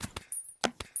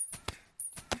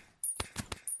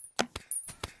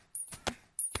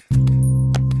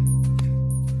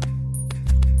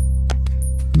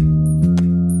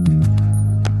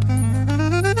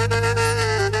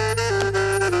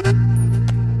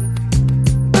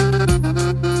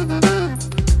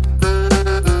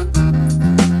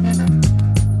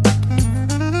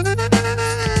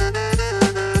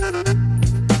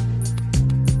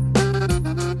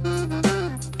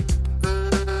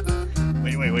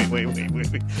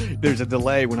Wait. There's a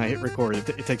delay when I hit record.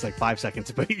 It takes like 5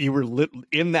 seconds. But you were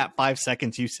in that 5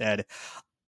 seconds. You said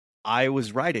I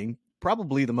was writing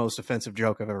probably the most offensive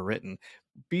joke I've ever written.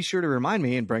 Be sure to remind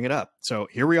me and bring it up. So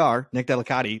here we are, Nick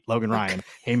Delicati, Logan Ryan.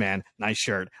 Hey man, nice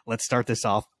shirt. Let's start this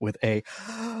off with a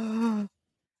bang.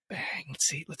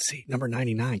 Let's see. Number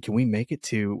 99. Can we make it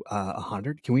to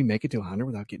 100? Can we make it to 100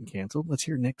 without getting canceled? Let's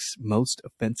hear Nick's most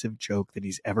offensive joke that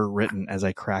he's ever written as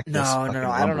I crack this. No.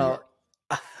 I don't know.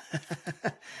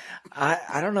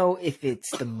 I don't know if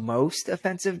it's the most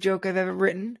offensive joke I've ever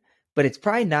written, but it's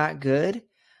probably not good.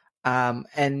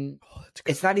 And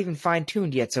it's not even fine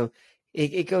tuned yet. So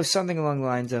it goes something along the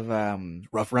lines of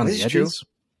rough around the edges.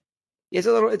 It's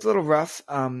a little rough.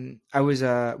 I was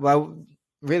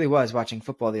really was watching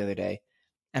football the other day,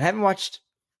 and I haven't watched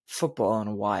football in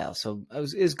a while, so it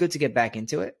was good to get back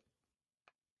into it.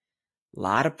 A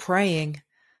lot of praying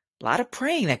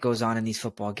that goes on in these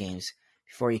football games.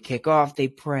 Before you kick off, they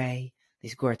pray. They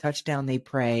score a touchdown, they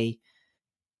pray.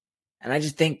 And I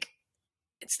just think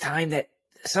it's time that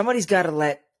somebody's got to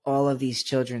let all of these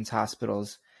children's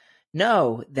hospitals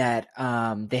know that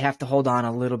they have to hold on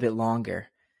a little bit longer,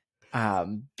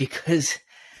 because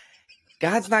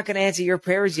God's not going to answer your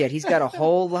prayers yet. He's got a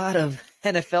whole lot of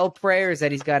NFL prayers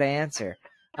that he's got to answer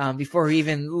before he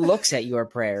even looks at your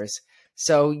prayers.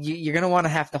 So you're going to want to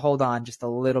have to hold on just a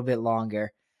little bit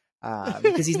longer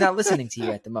because he's not listening to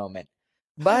you at the moment.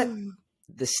 But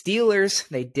the Steelers,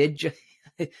 they did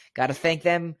got to thank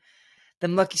them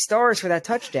lucky stars for that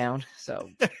touchdown.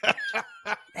 So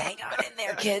hang on in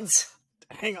there, kids.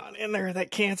 Hang on in there.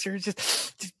 That cancer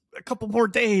just a couple more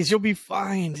days, you'll be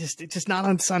fine. Just not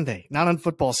on Sunday, not on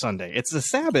football Sunday. It's the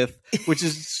Sabbath, which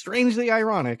is strangely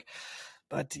ironic,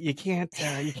 but you can't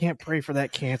pray for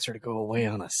that cancer to go away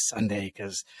on a Sunday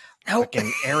because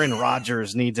fucking Aaron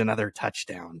Rodgers needs another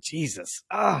touchdown. Jesus.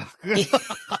 I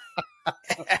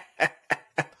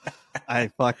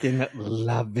fucking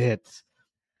love it.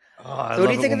 So what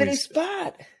do you think of the new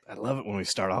spot? I love it when we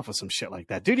start off with some shit like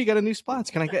that. Dude, you got a new spot. It's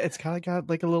kind of got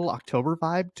like a little October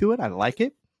vibe to it. I like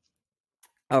it.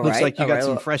 Looks like you got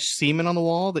some fresh semen on the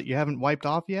wall that you haven't wiped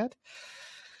off yet.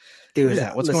 Dude,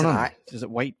 what's going on? Is it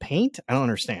white paint? I don't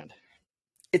understand.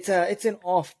 It's an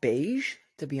off beige,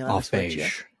 to be honest. Off beige.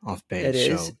 It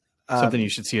is something you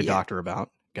should see a doctor about.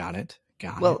 Got it.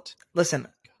 Well, listen,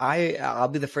 I'll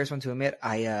be the first one to admit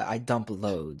I dump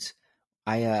loads.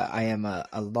 I am a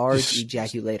large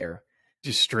ejaculator.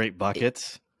 Just straight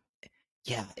buckets.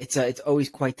 It's always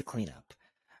quite the cleanup.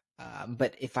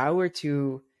 But if I were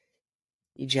to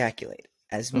ejaculate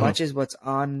as much as what's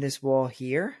on this wall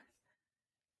here,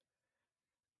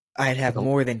 I'd have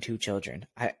more than 2 children.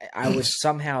 I would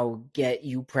somehow get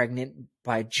you pregnant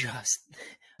by just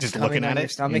looking at your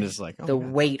it. stomach. Just like, the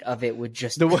weight of it would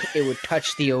it would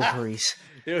touch the ovaries.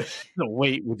 The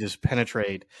weight would just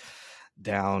penetrate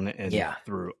down and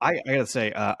through. I gotta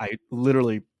say, I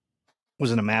literally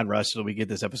was in a mad rush so we get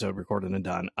this episode recorded and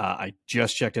done. I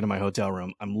just checked into my hotel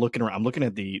room. I'm looking around. I'm looking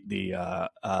at the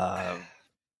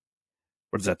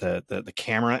what is that? The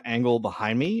camera angle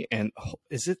behind me. And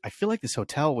is it? I feel like this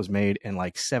hotel was made in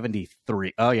like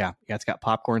 73. Oh yeah, it's got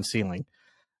popcorn ceiling.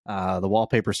 The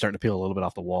wallpaper's starting to peel a little bit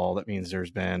off the wall. That means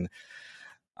there's been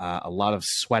a lot of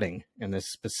sweating in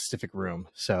this specific room.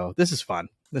 So this is fun.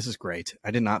 This is great.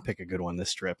 I did not pick a good one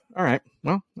this trip. All right.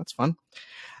 Well, that's fun.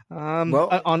 On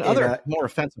other more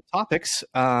offensive topics,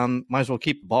 might as well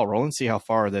keep the ball rolling, see how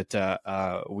far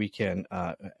that we can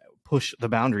push the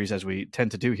boundaries as we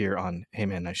tend to do here on Hey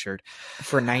Man, Nice Shirt.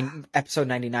 For episode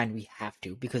 99, we have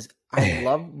to, because I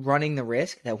love running the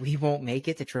risk that we won't make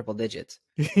it to triple digits.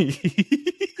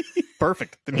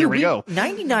 Perfect. Then here we go.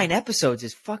 99 episodes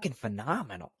is fucking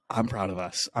phenomenal. I'm proud of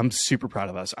us. I'm super proud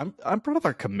of us. I'm proud of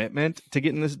our commitment to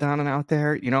getting this down and out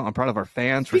there. You know, I'm proud of our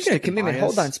fans. Speaking of commitment,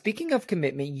 hold on. Speaking of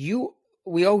commitment,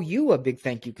 we owe you a big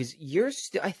thank you, because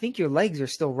I think your legs are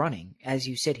still running as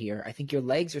you sit here. I think your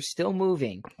legs are still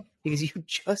moving, because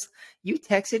you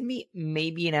texted me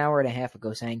maybe an hour and a half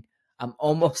ago saying I'm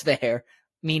almost there,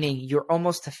 meaning you're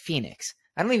almost to Phoenix.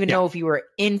 I don't even know if you were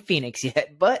in Phoenix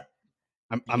yet, but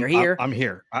you're here. I'm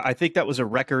here. I think that was a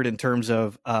record in terms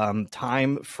of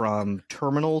time from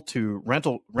terminal to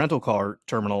rental car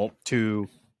terminal to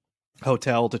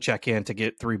hotel to check in to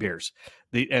get 3 beers.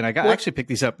 Actually picked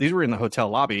these up. These were in the hotel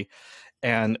lobby,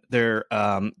 and they're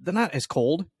not as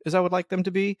cold as I would like them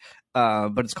to be.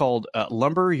 But it's called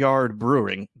Lumberyard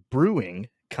Brewing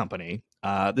Company.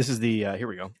 This is the here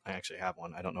we go. I actually have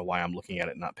one. I don't know why I'm looking at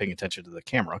it and not paying attention to the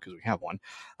camera, because we have one.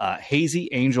 Hazy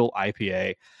Angel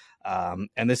IPA.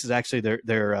 And this is actually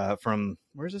they're from,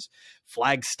 where's this?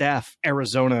 Flagstaff,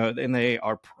 Arizona, and they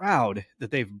are proud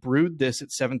that they've brewed this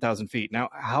at 7,000 feet. Now,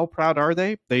 how proud are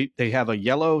they? They have a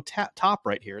yellow top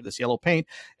right here, this yellow paint,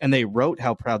 and they wrote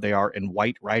how proud they are in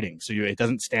white writing, so it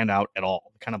doesn't stand out at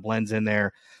all. It kind of blends in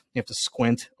there. You have to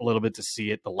squint a little bit to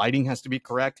see it. The lighting has to be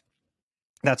correct.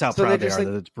 That's how proud they are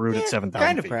that it's brewed at 7,000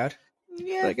 kind of feet. proud.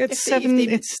 Yeah, like it's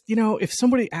it's if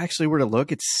somebody actually were to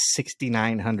look, it's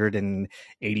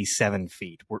 6,987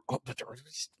 feet. But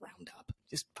just round up,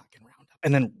 just fucking round up,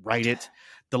 and then write it.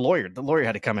 The lawyer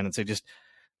had to come in and say, just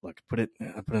look, put it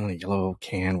in a yellow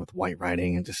can with white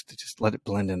writing, and just let it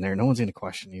blend in there. No one's going to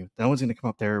question you. No one's going to come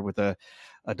up there with a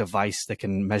device that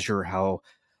can measure how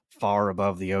far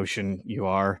above the ocean you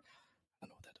are. I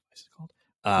don't know what that device is called,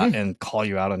 and call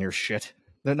you out on your shit.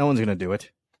 No one's going to do it.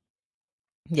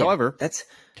 Yeah, however,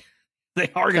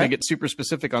 they are going to get super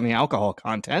specific on the alcohol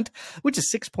content, which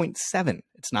is 6.7.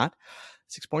 It's not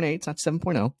 6.8. It's not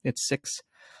 7.0. It's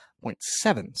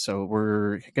 6.7. So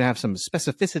we're going to have some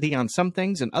specificity on some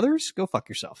things, and others, go fuck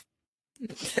yourself.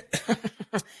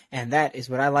 And that is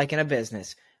what I like in a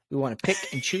business. We want to pick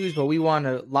and choose what we want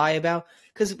to lie about,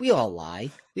 because we all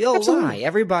lie. We all lie.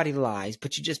 Everybody lies,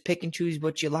 but you just pick and choose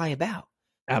what you lie about.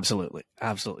 Absolutely.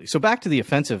 So back to the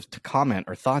offensive comment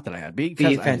or thought that I had,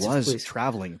 because I was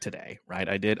traveling today, right?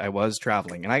 I was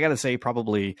traveling, and I got to say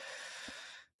probably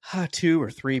 2 or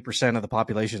 3% of the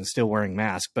population is still wearing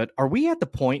masks. But are we at the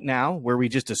point now where we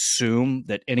just assume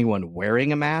that anyone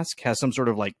wearing a mask has some sort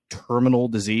of like terminal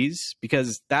disease?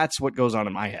 Because that's what goes on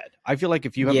in my head. I feel like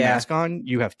if you have a mask on,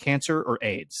 you have cancer or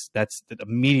AIDS. That's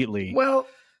immediately.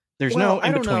 There's no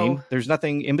in between. There's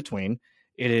nothing in between.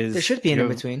 It is. There should be an in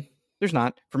between. There's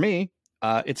not. For me,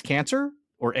 it's cancer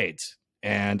or AIDS.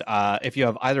 And if you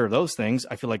have either of those things,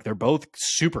 I feel like they're both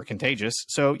super contagious.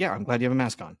 So, yeah, I'm glad you have a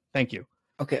mask on. Thank you.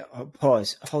 Okay,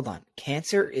 pause. Hold on.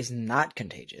 Cancer is not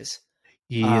contagious.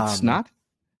 It's not?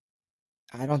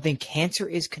 I don't think cancer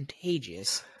is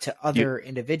contagious to other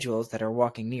individuals that are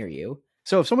walking near you.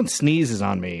 So if someone sneezes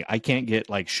on me, I can't get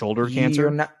like shoulder cancer?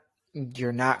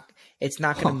 You're not. It's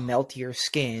not going to melt your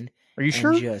skin. Are you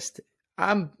sure?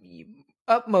 I'm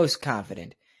utmost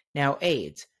confident. Now,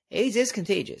 AIDS is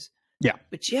contagious. Yeah.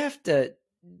 But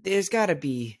there's got to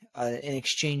be an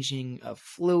exchanging of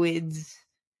fluids.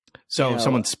 So if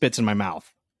someone spits in my mouth.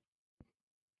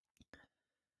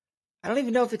 I don't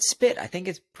even know if it's spit. I think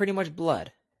it's pretty much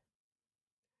blood.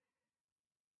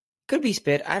 Could be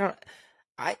spit.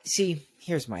 See,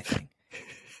 here's my thing.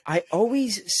 I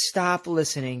always stop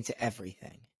listening to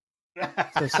everything.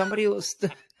 So somebody will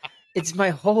it's my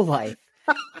whole life.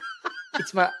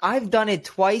 I've done it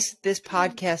twice this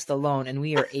podcast alone, and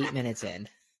we are 8 minutes in.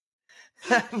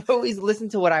 I've always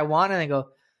listened to what I want, and I go,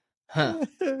 huh.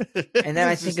 And then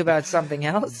I think about something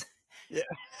else. Yeah.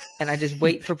 And I just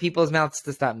wait for people's mouths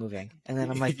to stop moving. And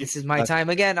then I'm like, this is my time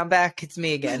again. I'm back. It's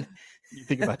me again. You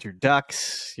think about your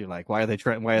ducks. You're like, why are they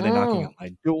knocking on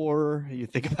my door? You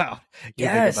think about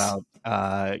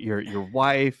your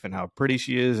wife and how pretty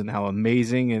she is and how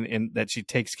amazing and that she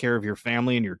takes care of your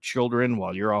family and your children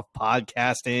while you're off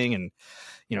podcasting and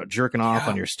jerking off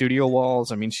on your studio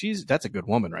walls. I mean, that's a good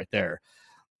woman right there.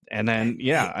 And then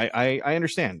I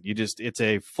understand. It's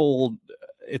a full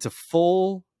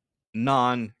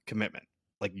non-commitment.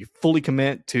 Like you fully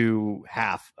commit to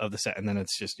half of the set, and then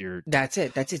it's just That's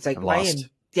it. It's like I am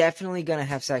definitely gonna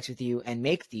have sex with you and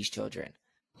make these children.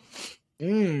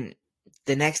 The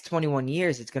next 21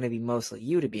 years, it's gonna be mostly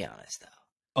you, to be honest, though.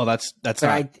 Oh, that's not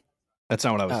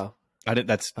what I was. Oh. I did.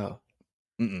 That's. Oh.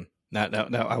 No,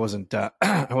 I wasn't.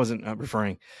 I wasn't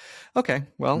referring. Okay,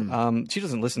 well, she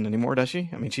doesn't listen anymore, does she?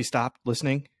 I mean, she stopped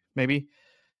listening. Maybe.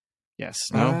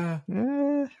 Yes. No.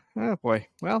 Oh boy.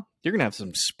 Well, you're gonna have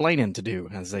some splaining to do,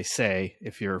 as they say,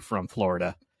 if you're from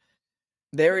Florida.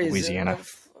 There is Louisiana.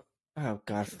 Oh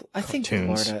God, I think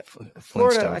Florida.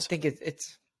 I think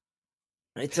it's.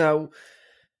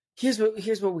 Here's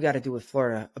what we got to do with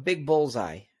Florida: a big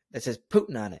bullseye that says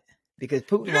Putin on it, because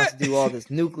Putin wants to do all this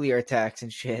nuclear attacks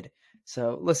and shit.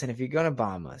 So listen, if you're gonna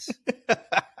bomb us,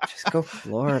 just go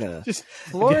Florida.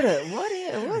 Florida. What?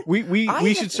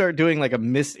 We should start doing like a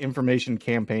misinformation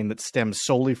campaign that stems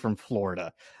solely from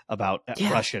Florida about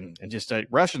Russian, and just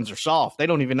Russians are soft. They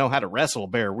don't even know how to wrestle a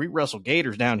bear. We wrestle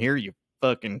gators down here. You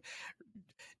fucking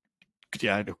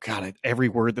God! Every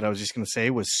word that I was just going to say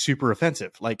was super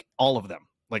offensive. Like all of them.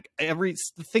 Like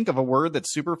think of a word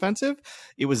that's super offensive.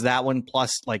 It was that one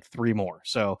plus like 3 more.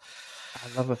 So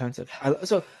I love offensive.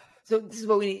 So this is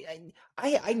what we need.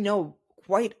 I know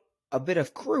quite a bit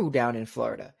of crew down in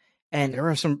Florida, And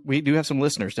we do have some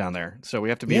listeners down there, so we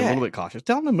have to be a little bit cautious.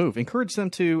 Tell them to move. Encourage them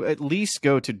to at least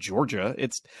go to Georgia.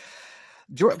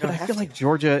 But I feel like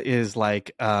Georgia is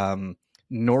like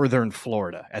northern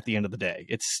Florida at the end of the day.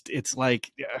 It's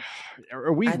like,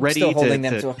 are we ready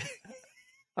to?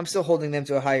 I'm still holding them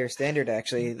to a higher standard,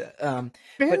 actually. Barely.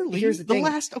 But here's the thing.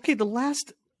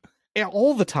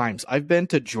 All the times I've been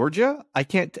to Georgia,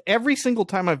 every single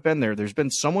time I've been there, there's been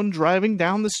someone driving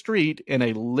down the street in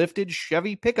a lifted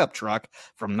Chevy pickup truck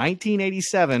from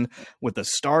 1987 with the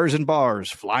stars and bars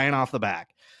flying off the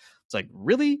back. It's like,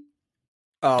 really?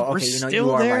 Oh, okay.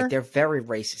 You are right. They're very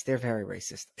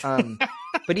racist.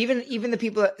 But even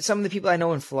some of the people I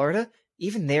know in Florida,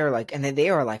 even they're like, and they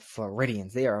are like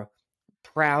Floridians. They are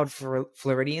proud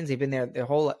Floridians. They've been there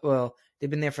they've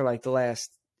been there for like the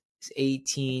last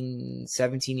 18,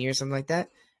 17 years, something like that.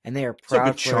 And they are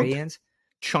proud Floridians.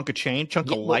 Chunk of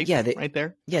life right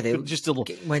there. Yeah, they just a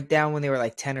little went down when they were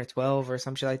like 10 or 12 or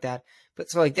some shit like that. But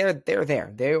so like they're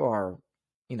there. They are,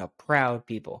 proud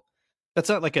people. That's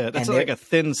not like a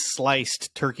thin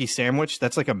sliced turkey sandwich.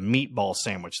 That's like a meatball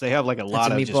sandwich. They have like a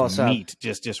lot of just meat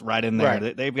just right in there.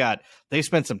 Right. They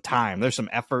spent some time. There's some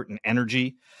effort and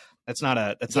energy. That's not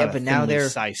a thinly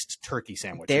sliced turkey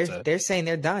sandwich. They're saying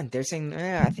they're done. They're saying,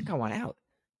 I think I want out.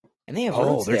 And they have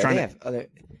roots there.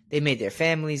 They made their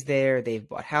families there. They've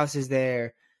bought houses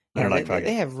there.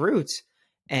 They have roots,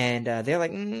 and they're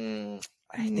like,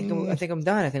 I think I'm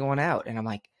done. I think I want out. And I'm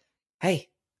like, hey,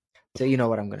 so you know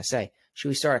what I'm going to say? Should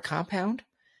we start a compound?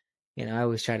 I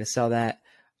always try to sell that.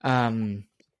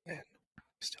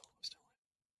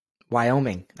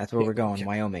 Wyoming. That's where we're going. Yep.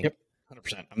 Wyoming. Yep.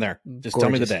 100%. I'm there. Just tell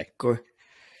me the day.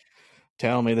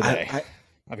 Tell me the day.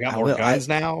 I've got more guns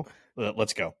now.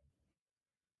 Let's go.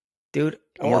 Dude,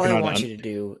 all I want you to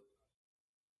do,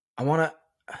 can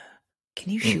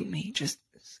you shoot me? Just,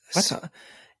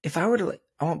 if I were to,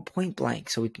 I want point blank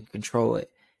so we can control it.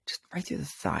 Just right through the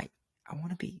thigh. I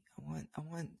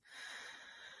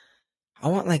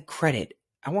want like credit.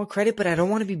 I want credit, but I don't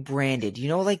want to be branded.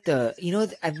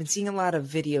 I've been seeing a lot of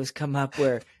videos come up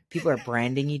where people are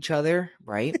branding each other,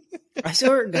 right? I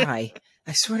saw a guy.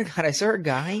 I swear to God, I saw a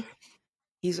guy.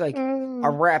 He's like, I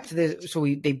wrapped this. So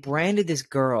they branded this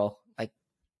girl, like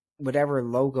whatever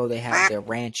logo they have, their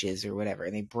ranches or whatever.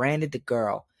 And they branded the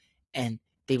girl and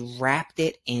they wrapped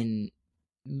it in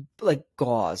like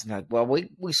gauze. And like, well, we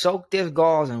soaked this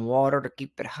gauze in water to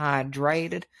keep it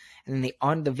hydrated. And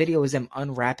then the video was them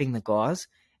unwrapping the gauze.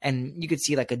 And you could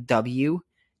see like a W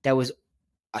that was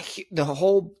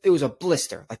it was a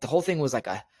blister. Like the whole thing was like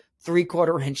a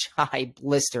 3/4 inch high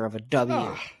blister of a W.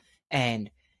 Oh. And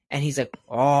he's like,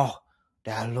 oh,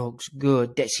 that looks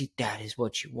good. That is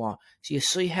what you want. So you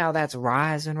see how that's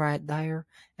rising right there?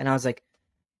 And I was like,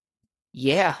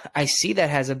 yeah, I see that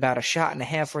has about 1.5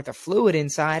 shots worth of fluid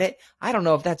inside it. I don't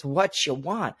know if that's what you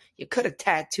want. You could have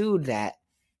tattooed that.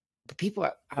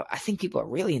 But I think people are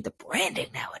really into branding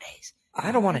nowadays.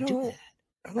 I don't want to do that.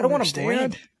 I don't want to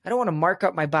brand. I don't want to mark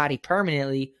up my body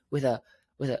permanently with a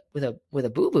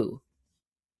boo boo.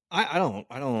 I don't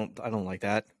like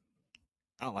that.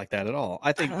 I don't like that at all.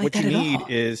 I think what you need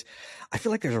is, I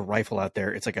feel like there's a rifle out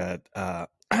there. It's like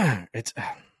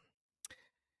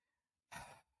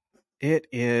it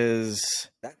is.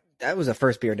 That was a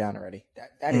first beer down already.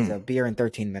 That is a beer in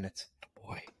 13 minutes.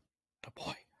 Oh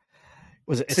boy.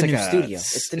 It's a new studio.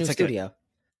 It's the new studio.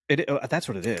 That's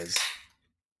what it is.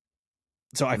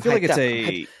 So I feel like it's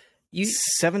a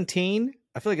 17.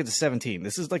 I feel like it's a 17.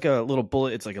 This is like a little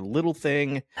bullet. It's like a little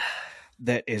thing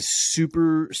that is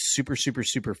super, super, super,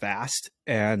 super fast.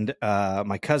 And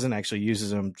my cousin actually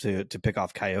uses them to pick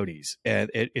off coyotes, and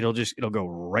it'll go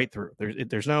right through.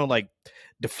 There's no like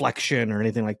deflection or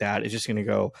anything like that. It's just going to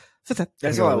go.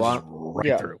 That's all I want.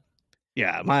 Right through.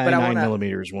 Yeah, my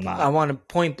 9mm will not. I want a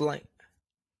point blank.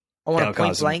 I want a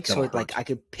point blank, so like I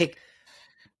could pick.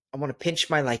 I want to pinch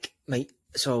my.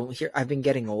 So here I've been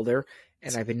getting older,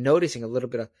 and I've been noticing a little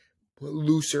bit of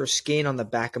looser skin on the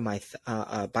back of my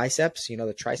biceps. The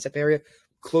tricep area,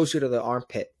 closer to the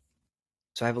armpit.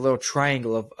 So I have a little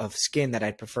triangle of skin that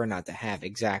I'd prefer not to have.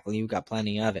 Exactly, you got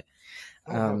plenty of it.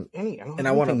 And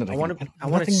I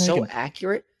want it so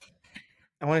accurate.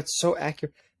 I want it so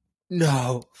accurate.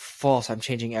 No, false. I'm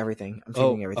changing everything.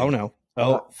 Everything. Oh no.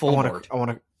 Full board. I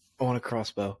want a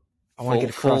crossbow. I want to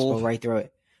get a crossbow right through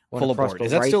it. Full abort.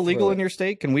 Is that still legal in your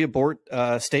state? Can we abort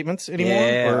statements anymore?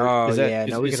 Yeah.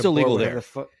 No, it's still legal there.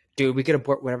 Dude, we could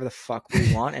abort whatever the fuck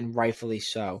we want, and rightfully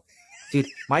so. Dude,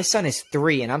 my son is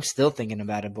 3, and I'm still thinking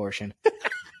about abortion.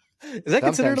 Is that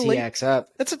considered a late? He acts up.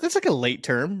 That's like a late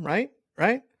term, right?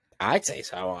 Right? I'd say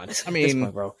so. Honestly, I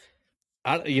mean, bro.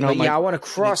 I want a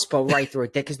crossbow right through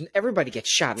it because everybody gets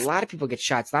shot. A lot of people get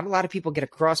shots. Not a lot of people get a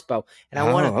crossbow, and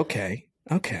I want to.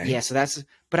 Okay. Yeah, so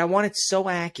but I want it so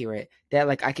accurate that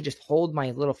like I could just hold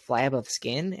my little flab of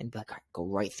skin and be like, all right, go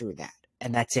right through that,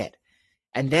 and that's it.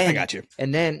 And then I got you.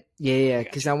 And then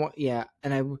because I want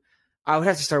and I would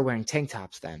have to start wearing tank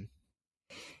tops then.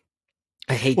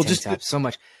 I hate tank tops so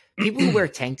much. People who wear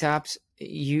tank tops,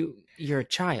 you're a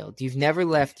child. You've never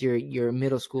left your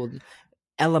middle school,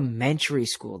 elementary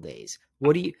school days.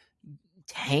 What do you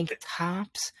tank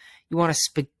tops? You want a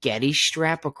spaghetti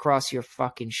strap across your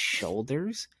fucking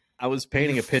shoulders? I was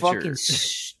painting a picture. Fucking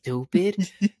stupid.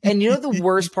 And you know the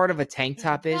worst part of a tank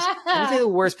top is? Let me tell you the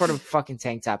worst part of a fucking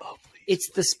tank top.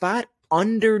 It's the spot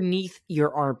underneath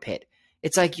your armpit.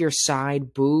 It's like your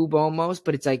side boob almost,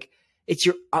 but it's like it's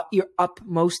your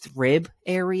upmost rib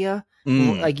area.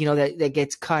 Like, that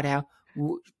gets cut out.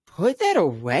 Put that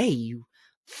away, you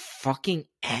fucking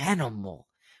animal.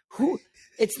 You're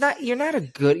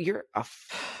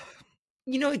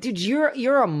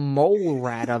a mole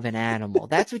rat of an animal.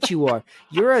 That's what you are.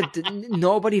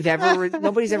 Nobody's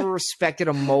ever respected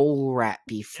a mole rat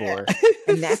before.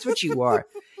 And that's what you are.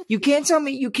 You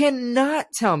cannot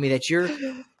tell me that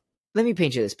let me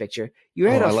paint you this picture. You're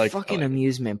at a fucking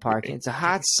amusement park and it's a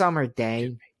hot summer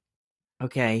day.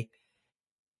 Okay.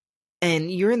 And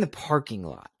you're in the parking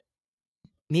lot.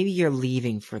 Maybe you're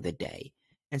leaving for the day.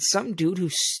 And some dude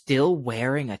who's still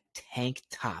wearing a tank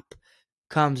top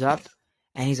comes up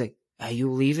and he's like, are you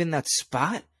leaving that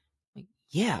spot? Like,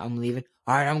 yeah, I'm leaving.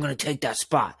 All right, I'm going to take that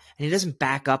spot. And he doesn't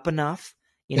back up enough.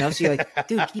 So you're like,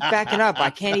 dude, keep backing up.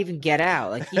 I can't even get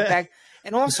out. Like, keep back.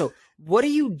 And also, what are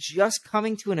you just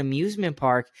coming to an amusement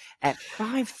park at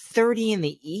 5:30 in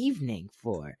the evening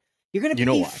for? You're going to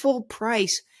pay full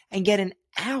price and get an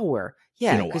hour.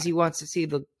 Yeah, because he wants to see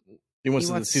the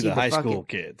high school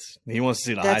kids. He wants to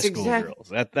see the high school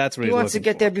girls. That's what he wants to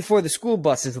get there before the school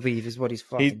buses leave. Is what he's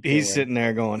fucking. He's sitting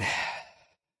there going, "You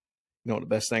know what the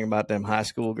best thing about them high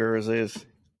school girls is?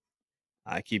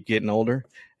 I keep getting older,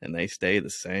 and they stay the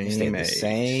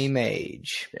same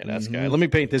age. Yeah, that's guy. Let me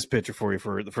paint this picture for you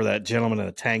for that gentleman in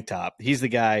a tank top. He's the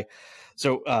guy.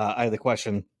 So I have the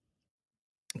question.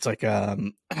 It's like I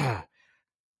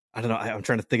don't know. I'm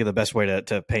trying to think of the best way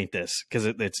to paint this because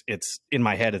it's in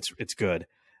my head. It's good.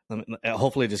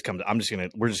 Hopefully it just comes.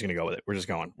 We're just gonna go with it. We're just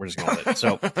going with it.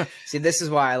 So see, this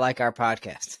is why I like our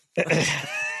podcast.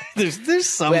 there's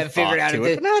some we haven't figured out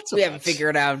haven't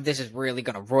figured out if this is really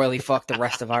gonna royally fuck the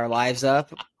rest of our lives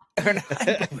up. Or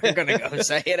not. We're gonna go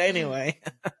say it anyway.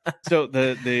 So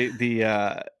the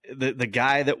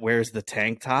guy that wears the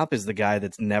tank top is the guy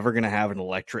that's never gonna have an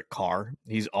electric car.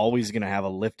 He's always gonna have a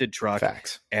lifted truck.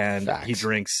 Facts. And he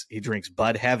drinks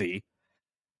Bud Heavy.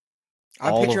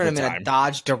 I'm picturing him in a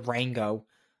Dodge Durango,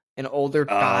 an older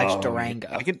Dodge Durango.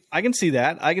 I can see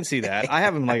that. I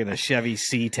have him like in a Chevy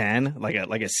C10,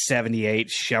 like a 78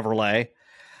 Chevrolet.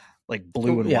 Like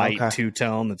blue and white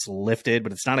two-tone that's lifted,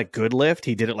 but it's not a good lift.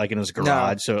 He did it like in his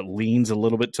garage, so it leans a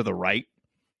little bit to the right.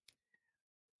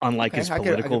 Unlike his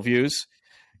political views,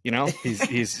 he's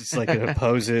it's like it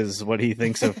opposes what he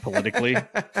thinks of politically.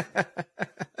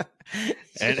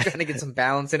 He's trying to get some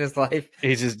balance in his life.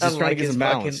 He's just trying to get some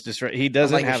balance. He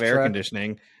doesn't have air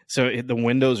conditioning, so the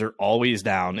windows are always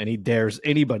down, and he dares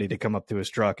anybody to come up to his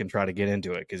truck and try to get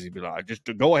into it because he'd be like, "Just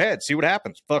go ahead, see what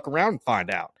happens. Fuck around and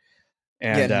find out."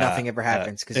 And nothing ever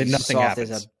happens because he's soft as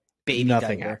a baby diaper.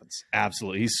 Nothing happens.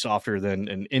 Absolutely. He's softer than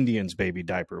an Indian's baby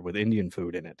diaper with Indian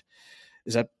food in it.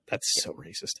 That's so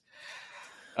racist.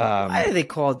 Why are they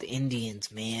called Indians,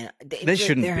 man? They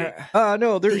shouldn't be.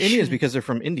 No, they're Indians because they're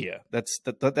from India. That's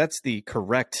the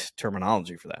correct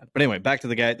terminology for that. But anyway, back to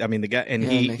the guy. I mean, the guy, and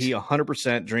he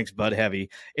 100% drinks Bud Heavy.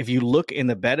 If you look in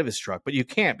the bed of his truck, but you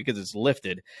can't because it's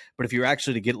lifted. But if you were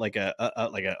actually to get like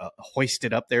a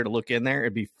hoisted up there to look in there,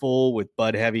 it'd be full with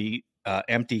Bud Heavy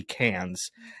empty cans,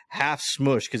 half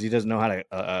smushed because he doesn't know how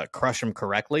to crush them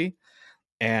correctly,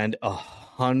 and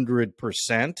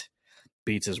 100%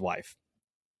 beats his wife.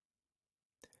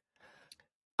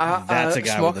 That's a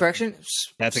guy. Small correction.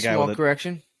 That's a guy with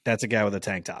correction. That's a guy with a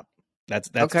tank top. That's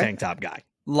a tank top guy.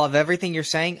 Love everything you're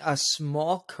saying. A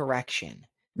small correction.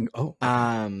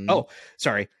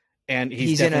 Sorry. And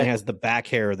he definitely has the back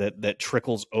hair that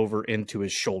trickles over into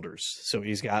his shoulders. So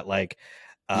he's got like,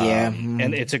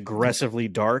 and it's aggressively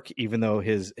dark, even though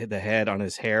the head on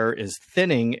his hair is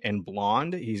thinning and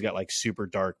blonde. He's got like super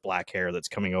dark black hair that's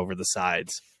coming over the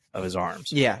sides of his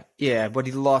arms. Yeah. What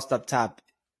he lost up top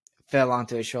fell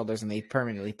onto his shoulders and they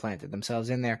permanently planted themselves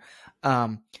in there.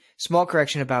 Small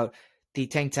correction about the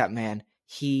tank top man.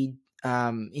 He's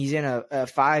in a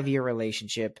 5-year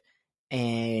relationship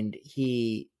and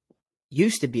he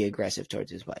used to be aggressive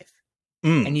towards his wife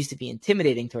Mm. and used to be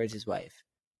intimidating towards his wife.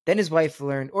 Then his wife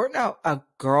learned, or no, a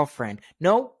girlfriend.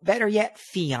 No, better yet,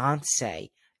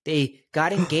 fiance. They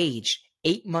got engaged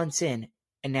 8 months in,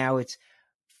 and now it's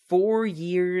 4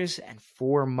 years and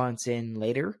 4 months in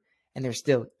later, and they're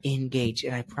still engaged.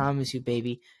 And I promise you,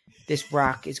 baby, this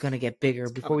rock is going to get bigger.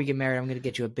 Before we get married, I'm going to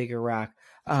get you a bigger rock.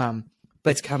 But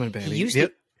it's coming, baby. He used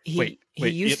to, he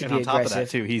used to and be on top aggressive. of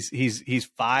that too, he's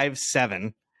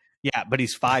 5'7". Yeah, but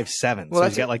he's 5'7", Well, so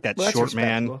he's got like that short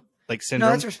man like syndrome.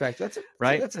 No, that's respectable.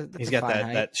 Right? That's he's got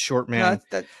height. that short man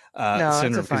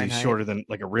syndrome because he's height. shorter than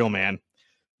like a real man.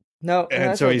 No,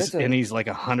 and so he's like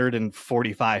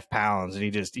 145 pounds, and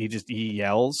he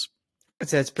yells.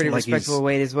 It's pretty like respectable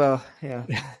weight as well. Yeah.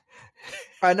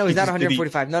 No, he's not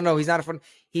 145. No, he's not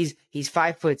he's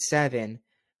 5'7",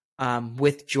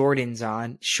 with Jordans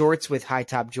on, shorts with high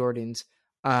top Jordans,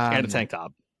 and a tank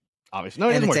top. Obviously, no,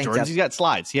 he doesn't wear Jordans. Top. He's got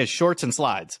slides. He has shorts and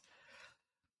slides.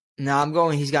 No,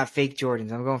 he's got fake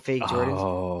Jordans. I'm going fake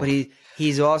Jordans. But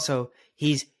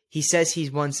he says he's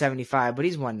 175, but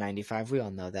he's 195. We all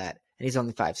know that. And he's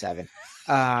only 5'7".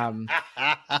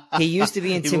 He used to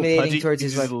be intimidating towards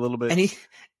his wife. A little bit. And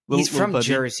he's from pudgy.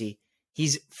 Jersey.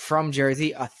 He's from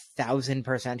Jersey.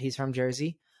 1,000% he's from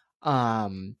Jersey.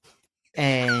 And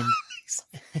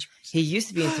he used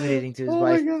to be intimidating to his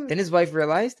wife. Then his wife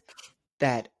realized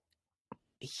that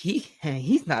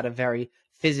he's not a very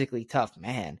physically tough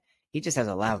man. He just has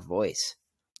a loud voice.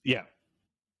 Yeah.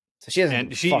 So she doesn't.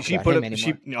 And she put him.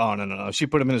 No. She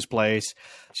put him in his place.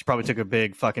 She probably took a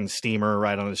big fucking steamer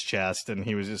right on his chest, and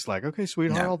he was just like, "Okay,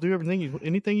 sweetheart, I'll do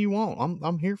anything you want.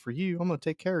 I'm here for you. I'm gonna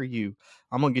take care of you.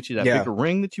 I'm gonna get you that bigger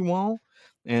ring that you want."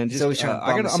 And just,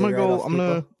 I'm gonna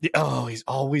go. Oh, he's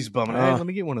always bumming. Hey, let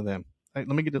me get one of them. Hey,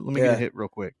 let me get a hit real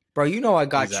quick, bro. You know I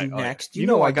got you next. You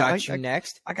know I got you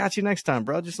next. I got you next time,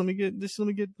 bro. Just let me get. It's a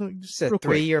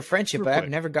 3-year friendship. I've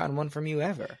never gotten one from you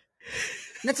ever.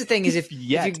 And that's the thing is if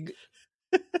you're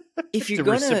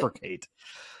gonna reciprocate,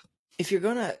 if you're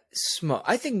gonna smoke,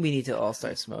 I think we need to all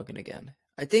start smoking again.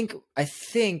 I think.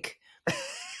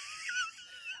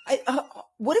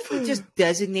 What if we just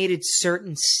designated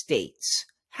certain states?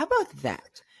 How about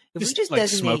that? If we just like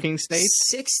designate smoking states?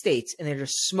 6 states, and they're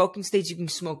just smoking states, you can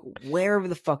smoke wherever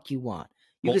the fuck you want.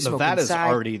 You can smoke Nevada's inside.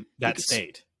 already that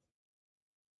state.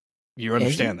 You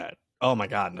understand that? Oh my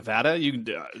God, Nevada! You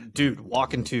dude,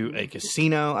 walk into a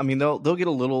casino. I mean, they'll get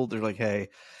a little. They're like, hey,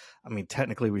 I mean,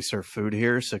 technically we serve food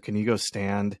here, so can you go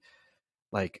stand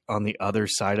like on the other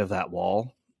side of that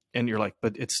wall? And you're like,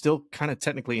 but it's still kind of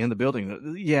technically in the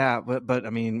building. Yeah, but I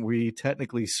mean, we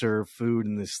technically serve food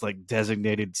in this like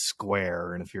designated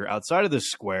square, and if you're outside of this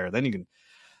square, then you can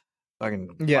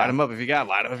fucking light them up if you got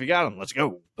them. Let's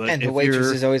go. But and the waitress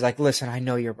is always like, listen, I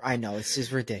know this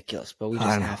is ridiculous, but we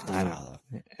just have to follow.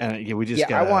 And we just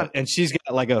got and she's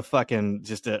got like a fucking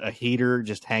just a heater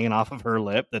just hanging off of her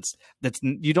lip. That's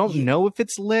you don't know if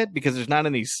it's lit because there's not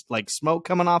any like smoke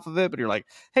coming off of it, but you're like,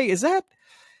 hey, is that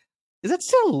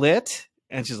still lit?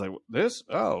 And she's like, this?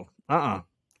 Oh,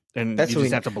 And you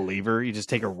just have to believe her. You just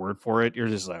take her word for it. You're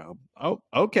just like, oh,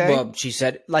 okay. Well, she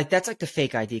said, like, that's like the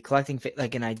fake ID, collecting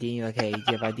like an ID. You're like, hey, do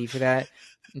you have ID for that?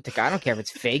 Like, I don't care if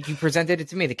it's fake. You presented it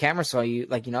to me. The camera saw you.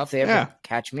 Like, if they ever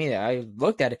catch me, I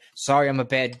looked at it. Sorry, I'm a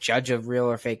bad judge of real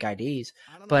or fake IDs.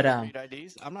 I don't know how to read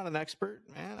IDs. I'm not an expert,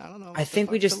 man. I don't know. I think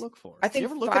we just look for. I think you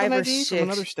ever look 5 at an or ID 6 from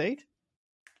another state.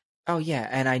 Oh yeah,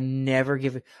 and I never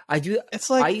give it. I do. It's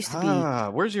like I used to be.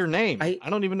 Where's your name? I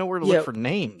don't even know where to look for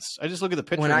names. I just look at the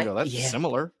picture and go, "That's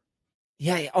similar."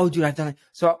 Yeah. Oh, dude, I've done it.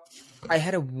 So I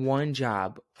had one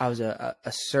job. I was a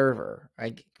server.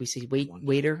 We say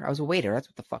waiter. I was a waiter. That's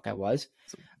what the fuck I was.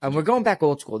 We're going back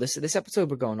old school. This episode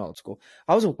we're going old school.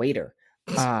 I was a waiter.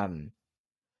 And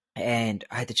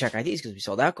I had to check IDs because we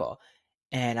sold alcohol,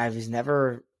 and I was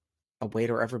never a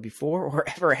waiter ever before or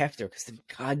ever after because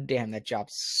goddamn that job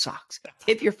sucks.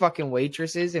 Tip your fucking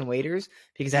waitresses and waiters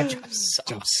because that job sucks.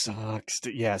 Job sucks.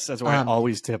 Yes, that's why I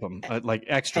always tip them like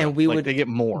extra. And they get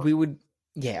more. We would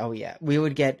we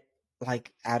would get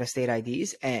like out of state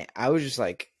IDs, and I was just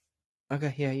like,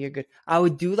 okay, yeah, you're good. I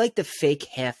would do like the fake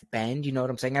half bend. You know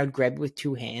what I'm saying? I would grab it with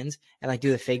 2 hands and like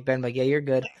do the fake bend, like, yeah, you're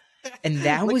good. And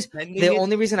that was the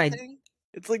only reason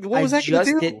It's like, what was that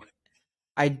gonna do?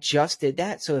 I just did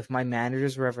that, so if my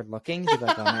managers were ever looking, they'd be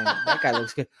like, "Oh man, that guy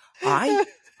looks good."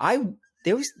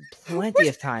 There was plenty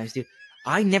of times, dude.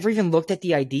 I never even looked at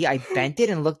the ID. I bent it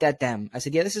and looked at them. I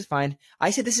said, "Yeah, this is fine."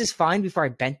 I said, "This is fine" before I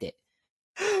bent it,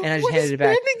 and I just handed it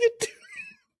back.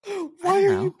 Why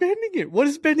Why are you bending it? What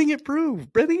does bending it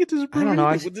prove? Bending it doesn't prove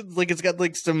anything. Like it's got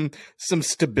like some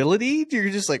stability. You're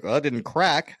just like, well, it didn't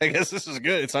crack. I guess this is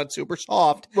good. It's not super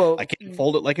soft. Well, I can't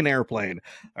fold it like an airplane.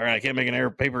 All right, I can't make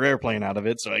an paper airplane out of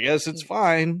it, so I guess it's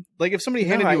fine. Like if somebody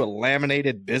handed you a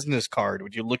laminated business card,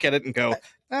 would you look at it and go,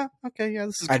 okay, yeah,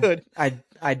 this is good?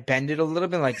 I'd bend it a little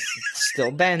bit, like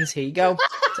still bends. Here you go.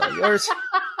 It's all yours.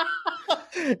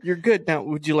 You're good. Now,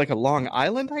 would you like a Long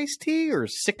Island iced tea or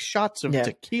 6 shots of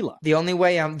tequila? The only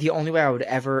way I would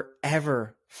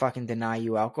ever fucking deny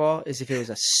you alcohol is if it was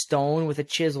a stone with a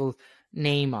chisel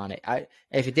name on it.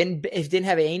 If it didn't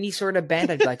have any sort of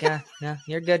bend, I'd be like, no,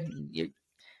 you're good.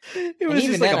 It was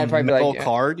just like a metal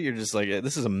card. You're just like,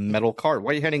 this is a metal card.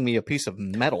 Why are you handing me a piece of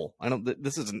metal?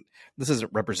 This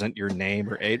doesn't represent your name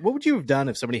or age. What would you have done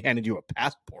if somebody handed you a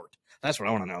passport? That's what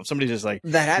I want to know. If somebody just like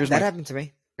that happened to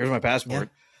me. Here's my passport.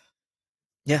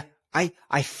 Yeah.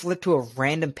 I flipped to a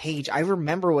random page. I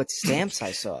remember what stamps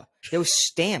I saw. There was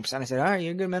stamps, and I said, "All right,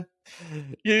 you're good, man."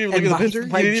 You didn't even look at the picture.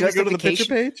 You didn't even go to the picture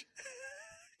page.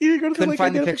 You didn't go to couldn't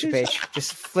find the picture page.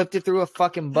 Just flipped it through a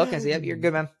fucking book and said, "Yep, you're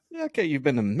good, man." Okay, you've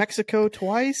been to Mexico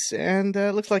twice, and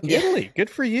looks like Italy. Good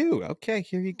for you. Okay,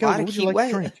 here you go. What would you like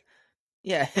to drink?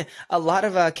 Yeah, a lot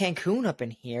of Cancun up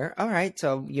in here. All right,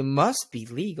 so you must be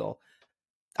legal.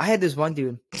 I had this one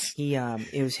dude.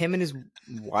 It was him and his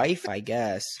wife, I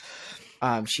guess.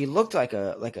 She looked like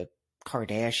a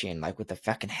Kardashian, like with the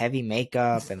fucking heavy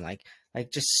makeup and like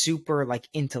just super like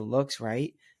into looks,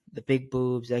 right? The big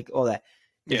boobs, like all that.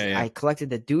 Yeah. I collected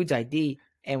the dude's ID,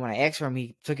 and when I asked for him,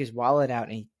 he took his wallet out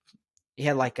and he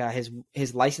had like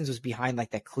his license was behind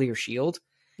like that clear shield.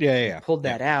 Yeah. He pulled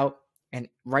that out, and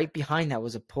right behind that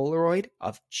was a Polaroid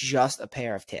of just a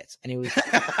pair of tits, and it was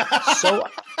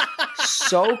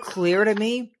so clear to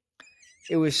me.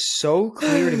 It was so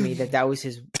clear to me that was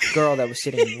his girl that was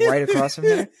sitting right across from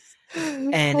her.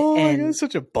 And God,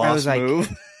 such a boss move.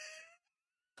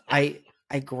 I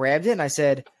grabbed it and I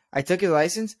said, I took his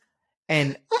license,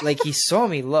 and like he saw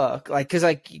me look like, cause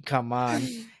like, come on.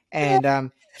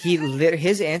 And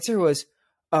his answer was,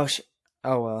 oh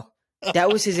well. That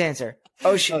was his answer.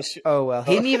 Oh well.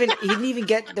 He didn't even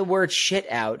get the word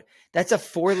shit out. That's a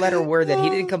 4-letter word that he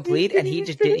didn't complete, and he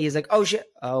just did. He's like, oh shit.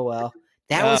 Oh well.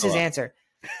 That was his answer.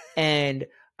 And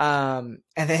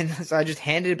then so I just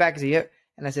handed it back to you,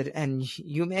 and I said, "And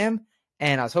you, ma'am?"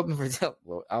 And I was hoping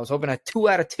a 2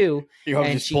 out of 2.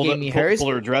 And she gave me hers.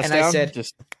 Pull her dress and down. I said,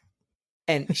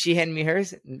 and she handed me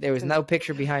hers. There was no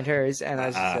picture behind hers, and I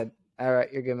just said, "All right,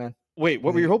 you're good, man." Wait,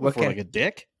 what were you hoping for? Like a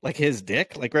dick? Like his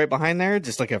dick? Like right behind there?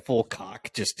 Just like a full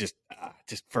cock, just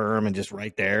firm and just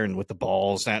right there, and with the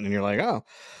balls out, and you're like, oh,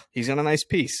 he's got a nice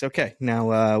piece. Okay,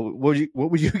 now what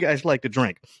would you guys like to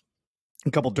drink?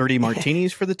 A couple dirty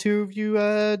martinis for the two of you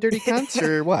dirty cunts,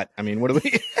 or what? I mean, what are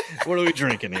we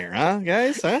drinking here, huh,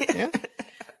 guys? Huh?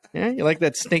 Yeah. You like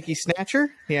that stinky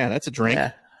snatcher? Yeah, that's a drink.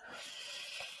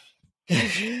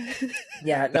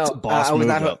 Yeah, no, that's a boss I was move.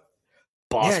 not.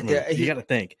 Boss move. You got to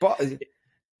think,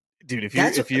 dude.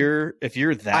 If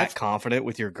you're that confident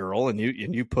with your girl, and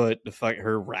you put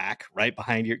her rack right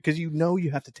behind you, because you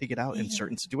have to take it out in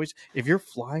certain situations. If you're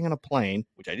flying on a plane,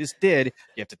 which I just did,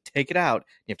 you have to take it out.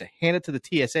 You have to hand it to the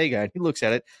TSA guy. And he looks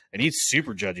at it, and he's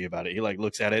super judgy about it. He like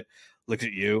looks at it, looks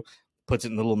at you, puts it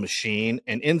in the little machine,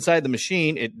 and inside the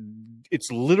machine, it's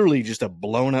literally just a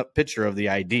blown up picture of the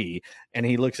ID. And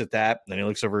he looks at that, then he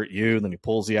looks over at you, then he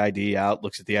pulls the ID out,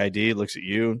 looks at the ID, looks at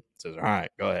you, says, "All right,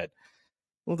 go ahead."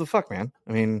 What the fuck, man?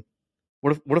 I mean,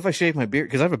 what if I shave my beard?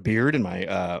 Because I have a beard in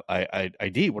my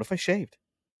ID. What if I shaved?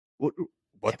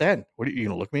 What then? What are you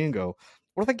gonna look at me and go,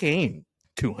 what if I gain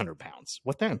 200 pounds?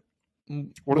 What then?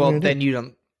 Then you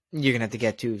don't. You're gonna have to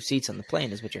get 2 seats on the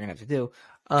plane. Is what you're gonna have to do.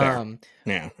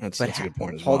 Yeah, that's a good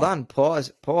point as well. Hold on,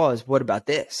 pause. What about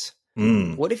this?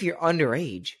 What if you're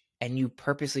underage and you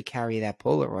purposely carry that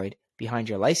Polaroid behind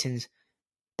your license?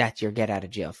 That's your get out of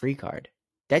jail free card.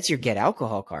 That's your get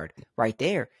alcohol card right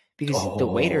there, because the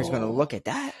waiter is going to look at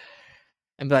that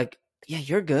and be like, "Yeah,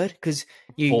 you're good," because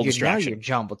you're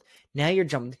jumbled. Now you're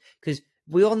jumbled because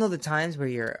we all know the times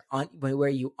where where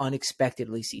you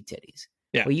unexpectedly see titties.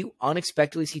 Yeah, where you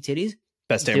unexpectedly see titties.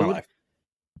 Best day of my life.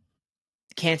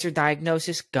 Cancer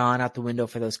diagnosis gone out the window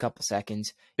for those couple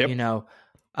seconds. Yep.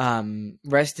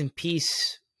 Rest in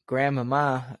peace,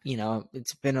 grandmama.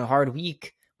 It's been a hard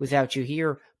week without you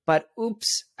here. But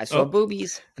oops, I saw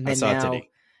boobies. And then I saw a titty.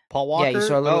 Paul Walker? Yeah, you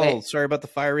saw a little sorry about the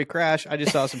fiery crash. I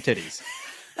just saw some titties.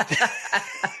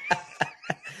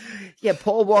 Yeah,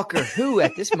 Paul Walker, who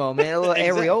at this moment, a little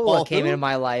areola came into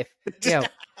my life. Yeah,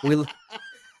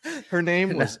 her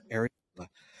name was Areola.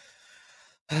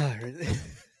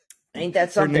 Ain't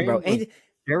that something, bro?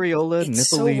 Areola, It's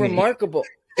so Nippellini. remarkable.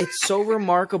 It's so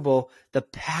remarkable the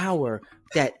power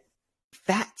that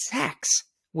fat sacks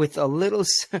with a little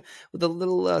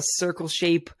circle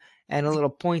shape and a little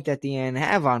point at the end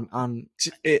have on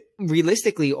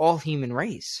realistically all human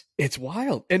race. It's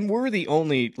wild. And we're the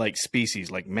only like species,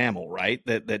 like mammal, right?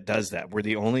 That does that. We're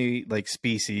the only like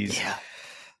species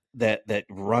that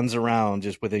runs around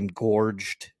just with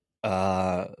engorged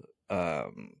mammary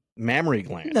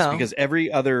glands. No. Because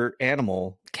every other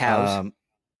animal, Cows.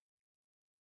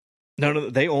 No,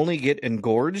 they only get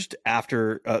engorged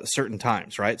after certain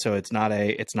times, right? So it's not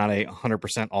a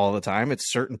 100% all the time.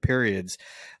 It's certain periods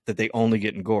that they only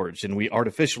get engorged, and we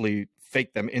artificially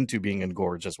fake them into being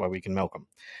engorged. That's why we can milk them.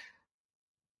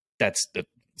 That's the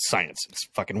science. It's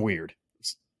fucking weird.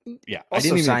 Yeah, Also I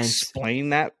didn't even science. explain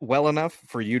that well enough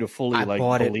for you to fully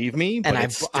believe me. But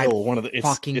it's still one of the.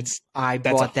 I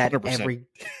bought that 100%. Every.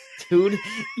 Dude,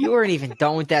 you weren't even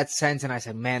done with that sentence, and I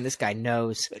said, "Man, this guy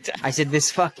knows." I said,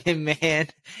 "This fucking man,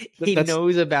 he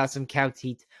knows about some cow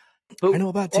teeth." But I know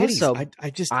about titties. Also,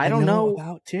 I don't know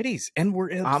about titties, and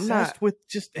we're obsessed with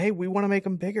just hey, we want to make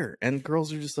them bigger, and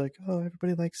girls are just like, oh,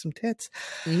 everybody likes some tits.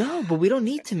 No, but we don't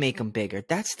need to make them bigger.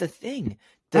 That's the thing.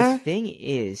 The thing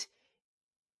is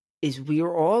we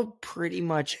are all pretty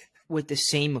much with the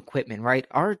same equipment, right?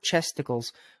 Our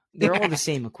chesticles, they're all the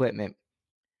same equipment.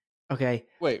 Okay.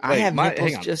 Wait. I have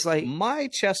nipples just like my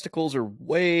chesticles are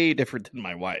way different than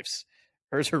my wife's.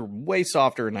 Hers are way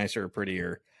softer, nicer,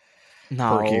 prettier.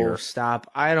 No, perkier,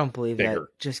 stop! I don't believe bigger,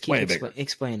 that. Just keep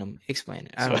explain them. Explain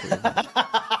it. I don't believe that.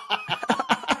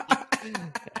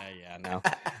 Yeah, no.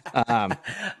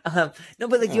 No,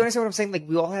 but like, you understand what I'm saying? Like,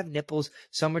 we all have nipples.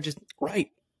 Some are just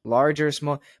right, larger,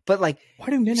 small. But like, why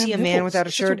do men you see have a man nipples? without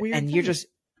a shirt, and thing. you're just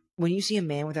when you see a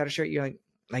man without a shirt, you're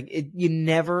you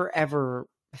never ever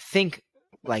think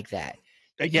like that.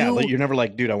 Yeah, but you're never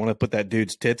like, dude, I want to put that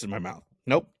dude's tits in my mouth.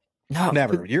 Nope. No,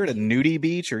 never. You're at a nudie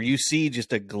beach, or you see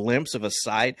just a glimpse of a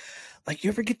side. Like, you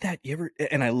ever get that?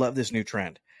 And I love this new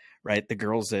trend, right? The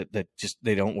girls that just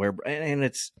they don't wear, and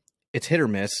it's hit or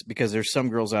miss, because there's some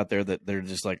girls out there that they're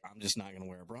just like, I'm just not going to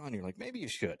wear a bra, and you're like, maybe you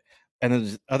should. And then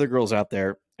there's other girls out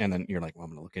there, and then you're like, well,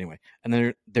 I'm going to look anyway. And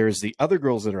then there's the other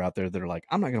girls that are out there that are like,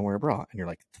 I'm not going to wear a bra, and you're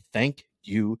like, thank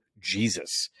you,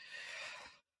 Jesus.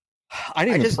 I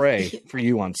didn't even pray for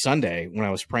you on Sunday when I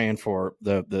was praying for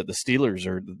the Steelers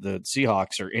or the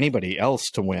Seahawks or anybody else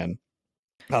to win,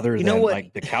 other than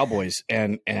like the Cowboys.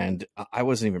 And I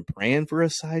wasn't even praying for a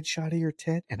side shot of your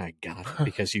tit, and I got it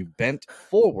because you bent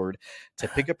forward to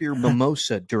pick up your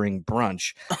mimosa during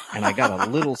brunch, and I got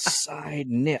a little side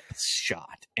nip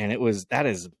shot, and that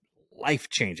is life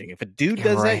changing. If a dude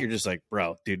does that, you're just like,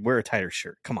 bro, dude, wear a tighter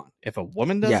shirt. Come on. If a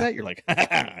woman does that, you're like,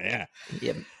 yeah.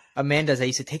 A man does that.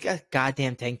 He said, take a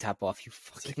goddamn tank top off, you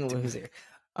fucking loser.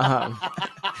 But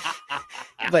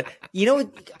you know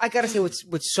what? I gotta say,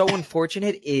 what's so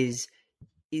unfortunate is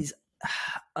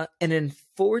an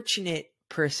unfortunate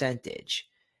percentage.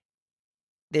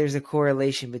 There's a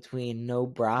correlation between no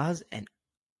bras and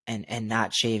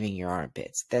not shaving your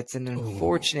armpits. That's an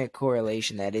unfortunate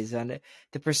correlation. That is the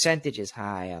percentage is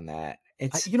high on that.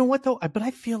 You know what though? But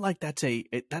I feel like that's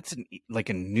like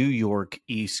a New York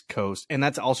East Coast, and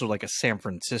that's also like a San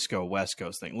Francisco West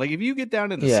Coast thing. Like, if you get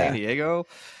down into San Diego,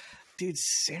 dude,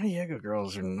 San Diego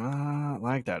girls are not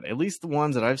like that. At least the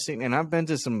ones that I've seen, and I've been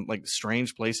to some like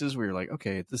strange places where you're like,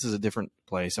 okay, this is a different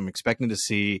place. I'm expecting to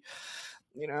see,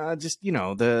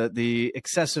 the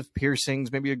excessive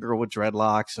piercings, maybe a girl with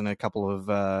dreadlocks and a couple of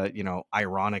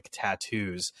ironic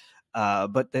tattoos,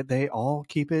 but they all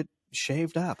keep it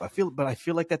shaved up. I feel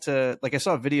like that's I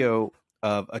saw a video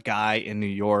of a guy in New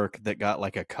York that got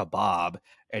like a kebab,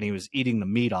 and he was eating the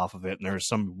meat off of it, and there's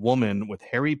some woman with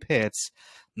hairy pits,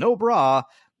 no bra,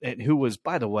 and who was,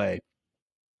 by the way,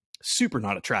 super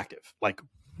not attractive, like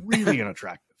really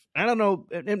unattractive. I don't know,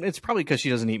 it's probably because she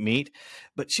doesn't eat meat,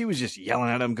 but she was just yelling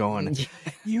at him going,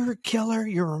 you're a killer,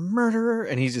 you're a murderer,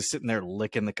 and he's just sitting there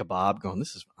licking the kebab going,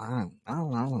 this is I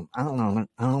don't know,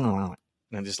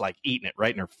 and just like eating it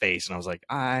right in her face. And I was like,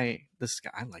 I like this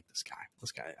guy.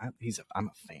 I'm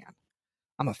a fan.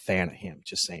 I'm a fan of him.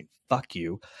 Just saying, fuck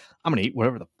you. I'm going to eat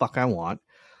whatever the fuck I want.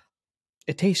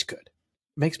 It tastes good. It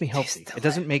makes me healthy. It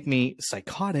doesn't make me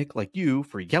psychotic like you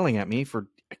for yelling at me for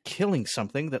killing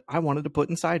something that I wanted to put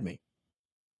inside me.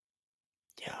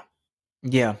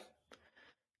 Yeah.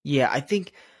 I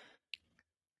think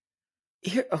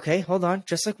here, okay, hold on.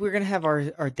 Just like we're going to have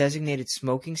our designated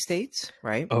smoking states,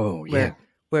 right? Oh, yeah.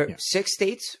 Where 6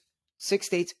 states,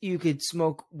 you could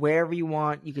smoke wherever you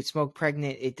want. You could smoke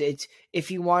pregnant. It's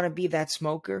if you want to be that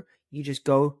smoker, you just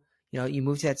go, you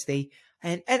move to that state.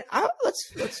 And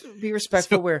let's be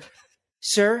respectful. Where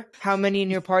Sir, how many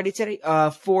in your party today?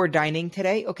 4 dining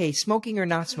today. Okay, smoking or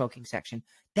not smoking section.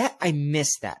 That I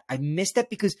missed that. I missed that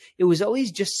because it was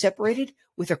always just separated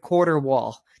with a quarter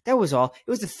wall. That was all.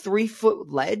 It was a 3-foot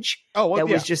ledge that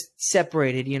was just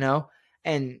separated,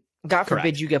 and God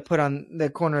forbid you get put on the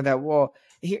corner of that wall.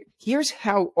 Here's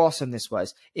how awesome this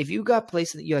was. If you got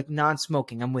placed that you're like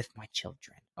non-smoking, I'm with my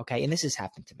children. Okay. And this has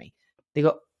happened to me. They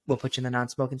go, we'll put you in the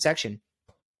non-smoking section.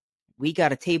 We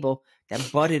got a table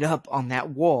that butted up on that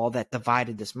wall that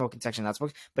divided the smoking section, not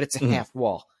smoking, but it's a half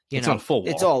wall. It's not a full wall.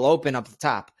 It's all open up the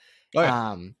top. Oh,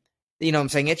 yeah. You know what I'm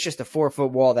saying? It's just a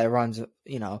 4-foot wall that runs,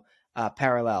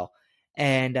 parallel.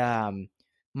 And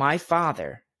my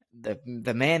father,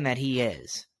 the man that he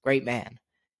is, great man,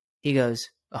 he goes,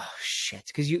 oh, shit.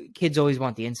 Because kids always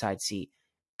want the inside seat.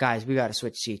 Guys, we got to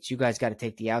switch seats. You guys got to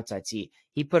take the outside seat.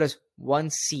 He put us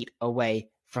 1 seat away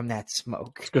from that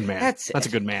smoke. It's a good man. That's a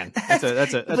good man.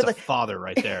 That's a father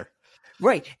right there.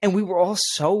 Right. And we were all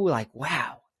so like,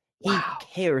 wow. He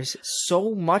cares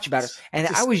so much about us. And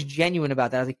I was genuine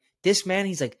about that. I was like, this man,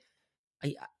 he's like,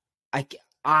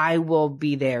 I will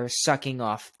be there sucking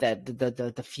off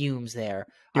the fumes there.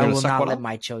 I will not let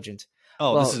my children.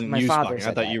 Oh, this isn't you sucking.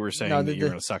 I thought you were saying that you were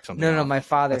going to suck something off. No, my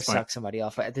father sucked somebody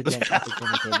off at the dinner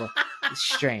table. It's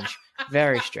strange.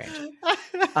 Very strange.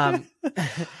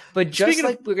 But just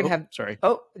like we're going to have,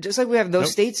 just like we have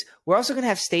those states, we're also going to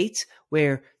have states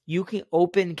where you can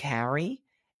open carry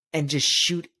and just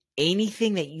shoot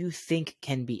anything that you think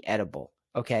can be edible.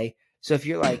 Okay. So if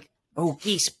you're like, oh,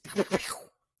 geese,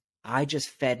 I just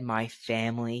fed my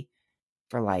family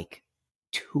for like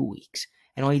 2 weeks.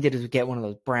 And all he did was get one of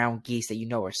those brown geese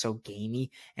that are so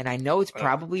gamey. And I know it's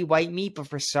probably white meat, but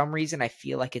for some reason I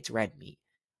feel like it's red meat.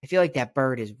 I feel like that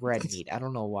bird is red meat. I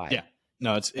don't know why. Yeah.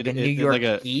 No, it's like a New York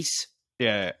like geese.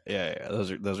 Yeah.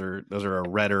 Those are a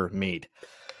redder meat.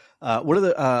 What are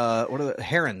the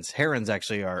herons? Herons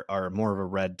actually are more of a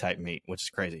red type meat, which is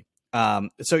crazy.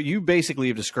 So you basically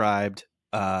have described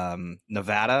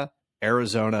Nevada,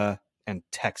 Arizona, and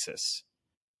Texas,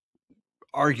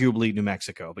 arguably New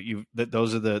Mexico, but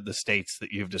those are the states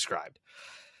that you've described.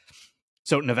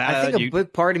 So Nevada, I think a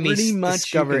big part of me pretty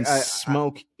much you can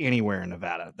smoke anywhere in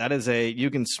Nevada. That is you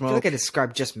can smoke. I feel like I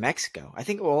described just Mexico. I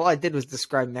think all I did was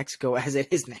describe Mexico as it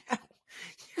is now.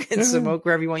 You can smoke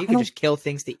wherever you want. You can just kill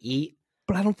things to eat.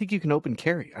 But I don't think you can open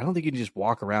carry. I don't think you can just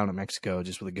walk around in Mexico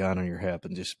just with a gun on your hip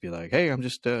and just be like, "Hey, I'm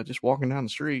just walking down the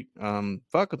street.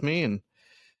 Fuck with me." And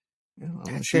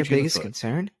that's their biggest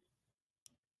concern.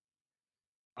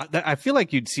 I feel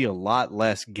like you'd see a lot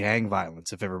less gang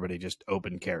violence if everybody just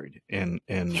open carried in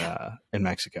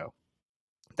Mexico.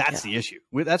 That's the issue.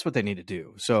 That's what they need to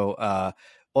do. So,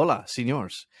 hola,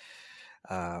 señores.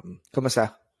 ¿Cómo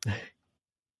está?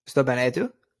 ¿Estoy bien, y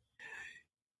tú?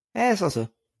 Eso sí.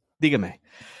 Dígame.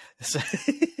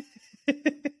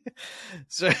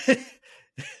 So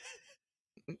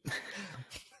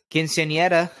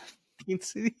Quinceañera.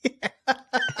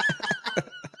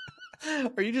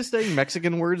 Are you just saying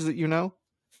Mexican words that you know?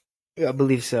 Yeah, I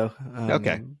believe so.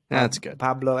 Okay, that's good.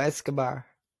 Pablo Escobar.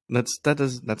 That's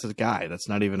a guy. That's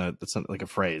not like a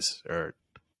phrase or.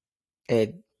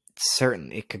 It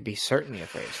could be certainly a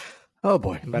phrase. Oh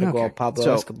boy, I'm about to go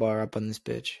Pablo Escobar up on this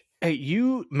bitch. Hey,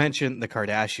 you mentioned the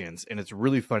Kardashians, and it's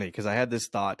really funny because I had this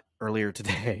thought earlier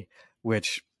today,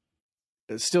 which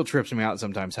still trips me out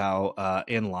sometimes how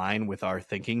in line with our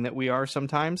thinking that we are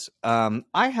sometimes. I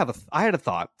had a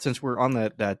thought, since we're on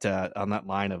that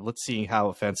line of let's see how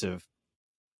offensive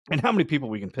and how many people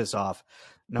we can piss off.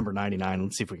 Number 99.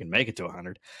 Let's see if we can make it to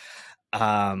 100.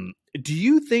 Do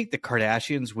you think the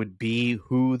Kardashians would be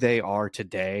who they are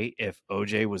today if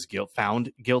OJ was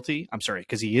found guilty? I'm sorry,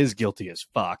 because he is guilty as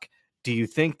fuck. Do you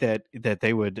think that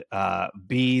they would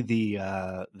be the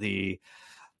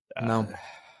no?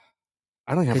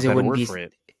 I don't have a better word for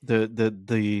it.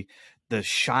 The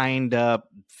shined up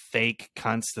fake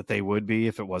cunts that they would be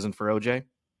if it wasn't for OJ.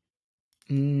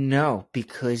 No,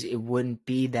 because it wouldn't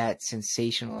be that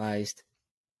sensationalized.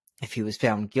 If he was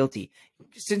found guilty,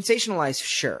 sensationalized,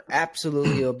 sure,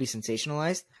 absolutely, it'll be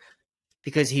sensationalized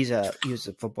because he was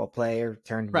a football player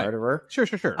turned murderer. Sure.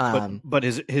 But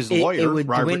his lawyer,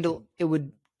 it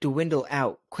would dwindle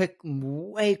out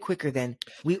way quicker than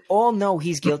we all know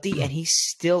he's guilty, and he's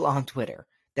still on Twitter.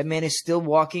 That man is still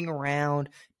walking around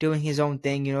doing his own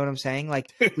thing. You know what I'm saying?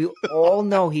 Like we all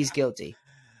know he's guilty.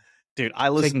 Dude, I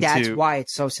listened to. That's why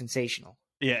it's so sensational.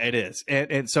 Yeah, it is,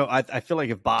 and so I feel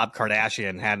like if Bob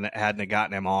Kardashian hadn't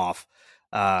gotten him off,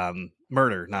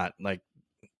 murder, not like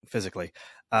physically,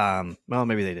 well,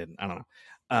 maybe they didn't. I don't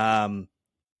know.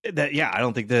 That yeah, I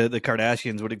don't think the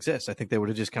Kardashians would exist. I think they would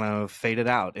have just kind of faded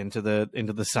out into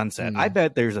the sunset. I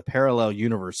bet there's a parallel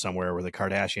universe somewhere where the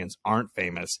Kardashians aren't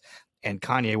famous and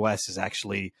Kanye West is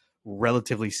actually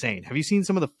relatively sane. Have you seen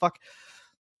some of the fuck?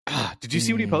 Did you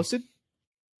see what he posted?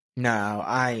 No,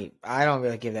 I don't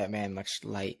really give that man much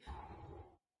light.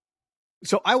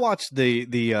 So I watched the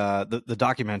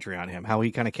documentary on him, how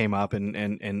he kind of came up and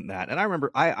that. And I remember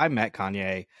I met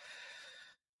Kanye.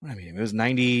 I mean, it was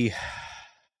 90.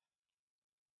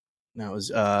 No, it was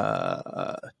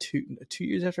 2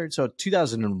 years after. So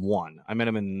 2001. I met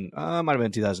him in might have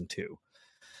been 2002.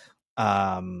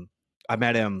 I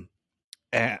met him.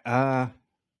 No,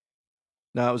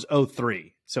 it was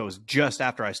 03. So it was just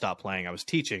after I stopped playing. I was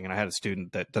teaching, and I had a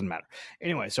student that doesn't matter.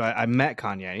 Anyway, so I met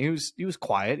Kanye. He was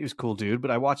quiet. He was a cool dude.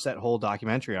 But I watched that whole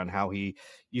documentary on how he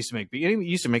used to make beats. He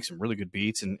used to make some really good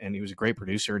beats, and he was a great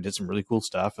producer and did some really cool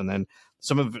stuff. And then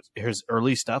some of his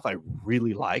early stuff I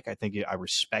really like. I think I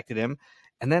respected him.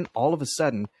 And then all of a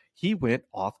sudden, he went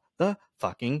off the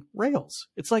fucking rails.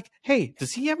 It's like, hey,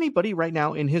 does he have anybody right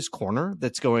now in his corner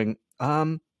that's going,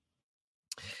 hey,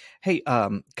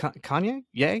 Kanye,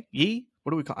 Yee? What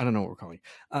do we call? I don't know what we're calling.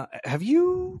 Have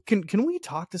you? Can we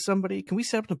talk to somebody? Can we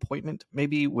set up an appointment,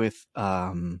 maybe with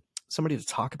somebody to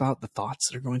talk about the thoughts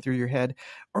that are going through your head,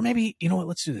 or maybe you know what?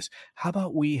 Let's do this. How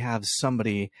about we have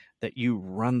somebody that you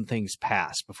run things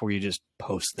past before you just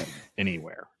post them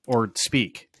anywhere or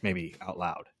speak maybe out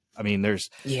loud. I mean,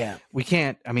 we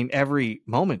can't. I mean, every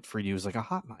moment for you is like a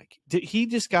hot mic. He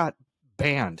just got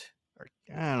banned, or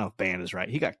I don't know if banned is right.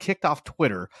 He got kicked off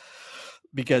Twitter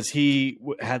because he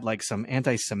had like some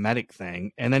anti-Semitic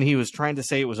thing, and then he was trying to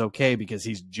say it was okay because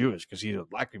he's Jewish, because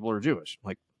black people are Jewish. I'm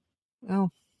like,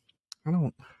 well, I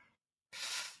don't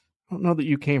know that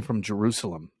you came from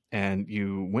Jerusalem and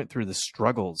you went through the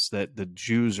struggles that the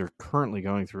Jews are currently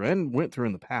going through and went through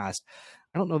in the past.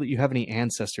 I don't know that you have any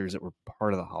ancestors that were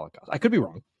part of the Holocaust. I could be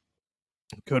wrong.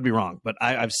 But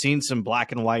I've seen some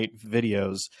black and white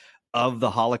videos of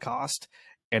the Holocaust,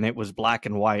 and it was black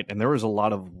and white, and there was a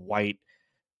lot of white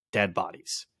dead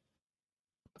bodies.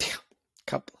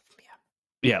 Couple.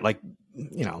 Yeah, like,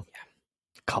 you know,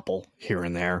 couple here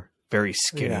and there, very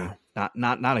skinny,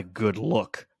 not a good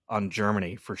look on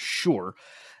Germany for sure.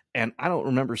 And I don't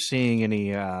remember seeing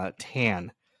any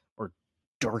tan or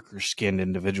darker skinned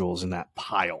individuals in that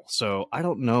pile. So I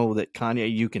don't know that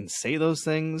Kanye, you can say those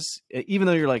things, even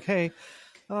though you're like, hey,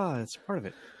 it's part of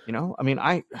it. You know, I mean,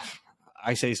 I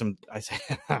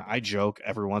joke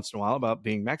every once in a while about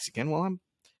being Mexican. Well,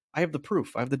 I have the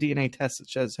proof. I have the DNA test that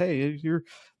says, hey,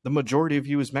 the majority of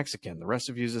you is Mexican. The rest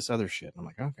of you is this other shit. I'm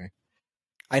like, okay.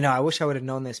 I know. I wish I would have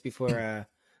known this before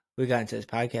we got into this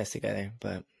podcast together,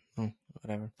 but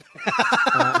whatever.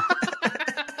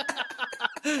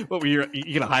 What were you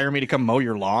gonna hire me to come mow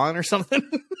your lawn or something?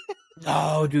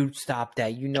 Oh, dude, stop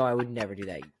that. You know I would never do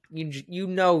that.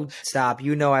 Stop.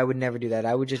 You know I would never do that.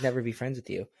 I would just never be friends with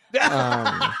you.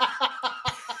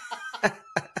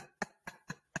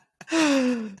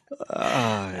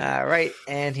 Right,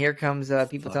 and here comes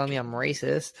people telling me I'm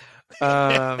racist.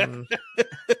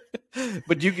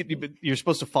 But you're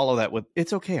supposed to follow that with,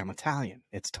 it's okay, I'm Italian.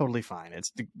 It's totally fine.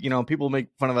 It's, you know, people make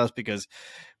fun of us because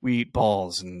we eat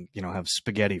balls and, you know, have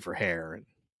spaghetti for hair and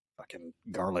fucking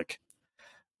garlic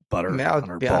butter on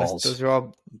our balls. Honest, those are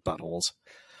all buttholes.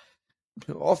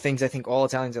 All things I think all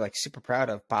Italians are like super proud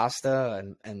of.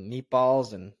 Pasta and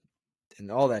meatballs and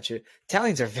all that shit.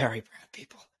 Italians are very proud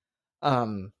people.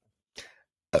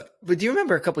 But do you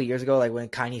remember a couple of years ago, like when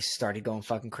Kanye started going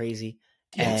fucking crazy?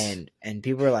 Yes. And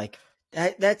people were like,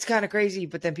 that's kind of crazy.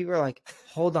 But then people were like,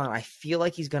 hold on, I feel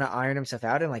like he's going to iron himself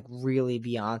out and like really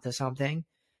be onto something.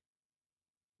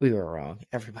 We were wrong.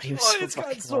 Everybody was so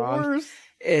fucking wrong. Worse.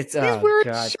 He's wearing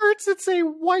shirts that say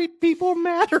white people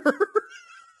matter.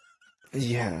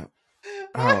 Yeah.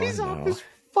 He's off his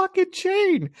fucking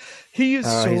chain. He is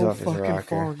so fucking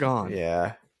far gone.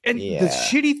 Yeah. And the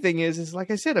shitty thing is like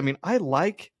I said, I mean, I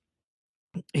like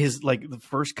his, like, the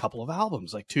first couple of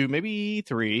albums, like 2, maybe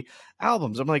 3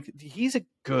 albums. I'm like, he's a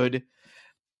good,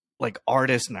 like,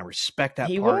 artist, and I respect that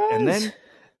part. And then,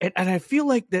 and I feel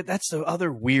like that's the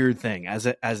other weird thing as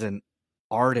an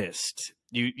artist.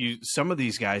 You some of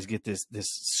these guys get this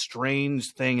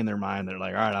strange thing in their mind. They're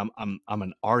like, all right, I'm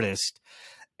an artist,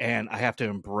 and I have to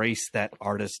embrace that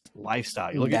artist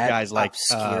lifestyle. You look at guys like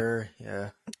obscure,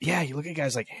 you look at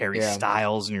guys like Harry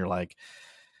Styles, and you're like,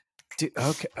 dude,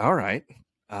 okay, all right.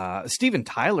 Steven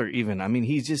Tyler, even. I mean,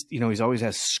 he's just, you know, he's always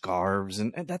has scarves,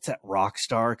 and that's that rock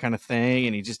star kind of thing,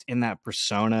 and he's just in that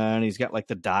persona, and he's got like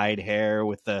the dyed hair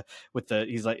with the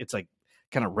he's like, it's like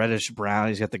kind of reddish brown.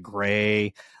 He's got the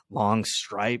gray long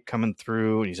stripe coming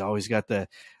through, and he's always got the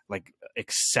like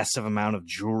excessive amount of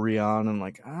jewelry on. I'm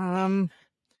like,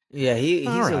 Yeah, he's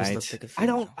all always right. looked like a I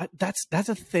female. don't. That's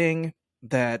a thing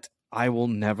that I will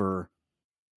never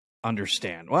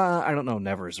understand. Well, I don't know.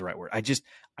 Never is the right word.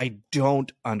 I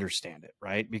don't understand it.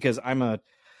 Right? Because I'm a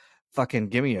fucking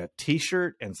give me a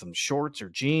t-shirt and some shorts or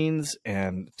jeans,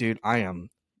 and dude, I am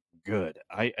good.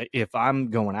 If I'm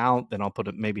going out, then I'll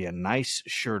put maybe a nice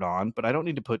shirt on, but I don't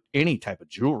need to put any type of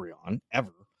jewelry on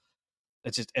ever.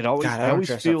 It's just I God, I don't always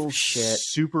dress up feel for shit.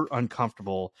 super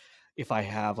uncomfortable if I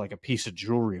have like a piece of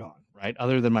jewelry on, right?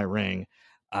 Other than my ring,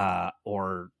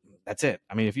 or that's it.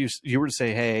 I mean, if you were to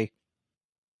say, hey,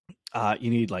 you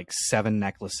need like 7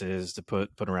 necklaces to put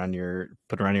around your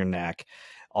neck,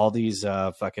 all these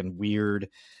fucking weird,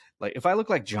 like if I look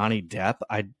like Johnny Depp,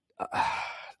 I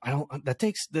don't. That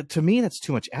takes to me. That's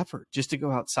too much effort just to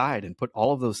go outside and put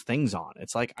all of those things on.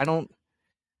 It's like I don't.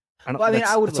 Well, I mean,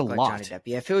 I would that's look a like lot. Johnny Depp.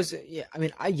 Yeah, if it was, yeah, I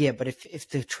mean, but if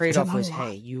the trade off not a was, lot?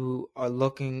 hey, you're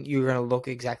gonna look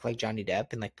exactly like Johnny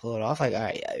Depp and like pull it off, like, all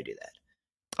right, yeah, I would do that.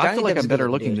 I Johnny feel like Depp's I'm a better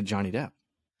good-looking looking dude. than Johnny Depp.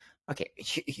 Okay,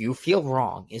 you feel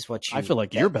wrong, is what you. I feel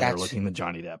like you're better that's looking than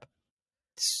Johnny Depp.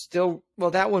 Still,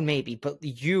 well, that one maybe, but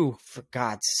you, for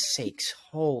God's sakes,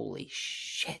 holy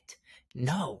shit,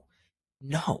 no,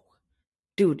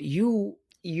 dude, you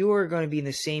are going to be in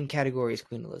the same category as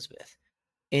Queen Elizabeth,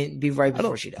 and be right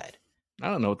before she died. I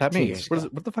don't know what that 2 means. years What ago.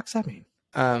 What the fuck does that mean?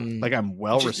 Um, Like I'm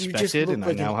well you just respected look and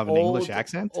like I now have an old, English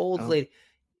accent? Old lady.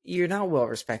 You're not well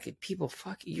respected. People,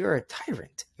 you're a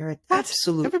tyrant. You're an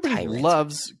absolute Everybody tyrant.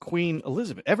 loves Queen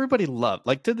Elizabeth. Everybody loved.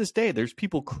 Like to this day, there's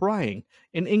people crying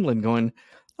in England going,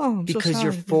 "Oh, I'm because so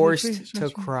you're sorry. forced to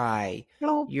cry. I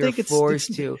don't You're think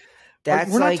forced to.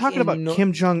 That's we're not like talking about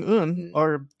Kim Jong Un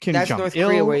or Kim That's Jong North Il.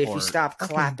 Korea, where if or you stop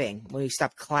fucking- clapping, when you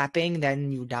stop clapping,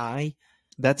 then you die.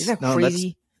 that's Isn't that no,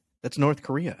 crazy? that's North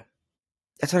Korea.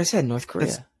 That's what I said. North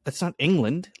Korea. That's not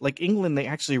England. Like England, they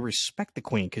actually respect the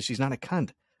Queen because she's not a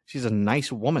cunt. She's a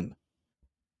nice woman.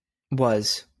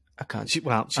 Was a cunt. She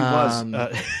was.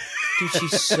 Dude,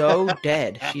 she's so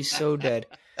dead. She's so dead.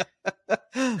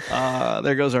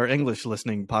 There goes our English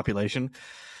listening population.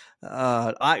 For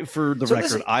the So record,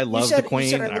 listen, I love said- the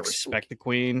Queen. I I look respect the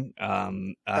Queen.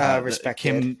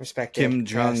 respected. Kim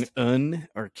Jong Best. Un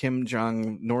or Kim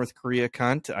Jong North Korea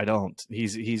cunt. I don't.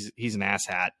 He's an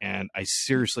asshat, and I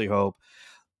seriously hope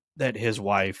that his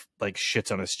wife like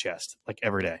shits on his chest like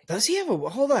every day. Does he have a?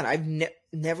 Hold on, I've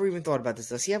never even thought about this.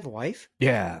 Does he have a wife?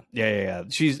 Yeah.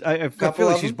 She's. I Couple feel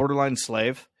like of she's them? borderline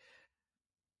slave.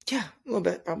 Yeah, a little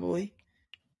bit probably.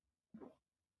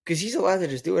 Because he's allowed to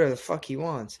just do whatever the fuck he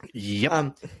wants.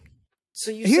 Yep. So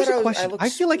you Here's said a question. I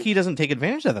feel like he doesn't take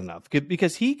advantage of that enough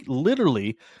because he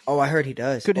literally. Oh, I heard he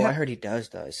does. I heard he does.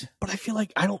 But I feel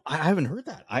like I haven't heard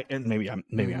that. And maybe I'm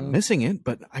Mhm. missing it,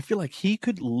 but I feel like he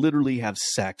could literally have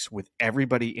sex with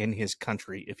everybody in his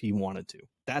country if he wanted to.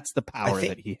 That's the power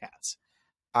that he has.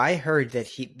 I heard that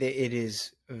it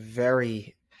is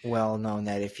very well known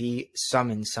that if he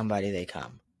summons somebody, they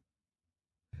come.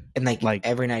 And like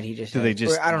every night he just do they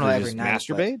just I don't know they every just night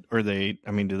masturbate or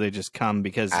do they just come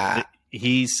because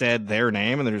he said their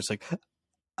name and they're just like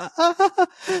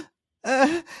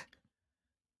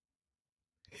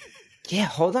yeah,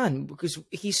 hold on, because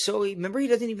remember he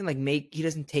doesn't even he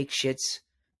doesn't take shits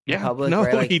in public, no,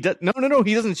 right? he does no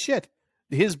he doesn't shit.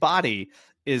 His body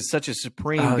is such a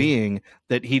supreme being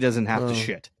that he doesn't have to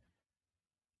shit.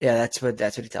 Yeah, that's what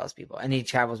he tells people, and he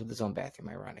travels with his own bathroom,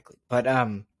 ironically. But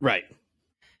right.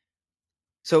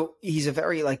 So he's a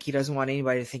very he doesn't want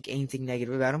anybody to think anything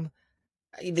negative about him.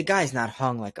 The guy's not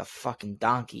hung like a fucking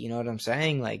donkey, you know what I'm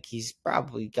saying? Like he's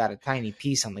probably got a tiny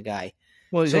piece on the guy.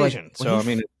 Well, he's Asian, so I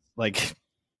mean,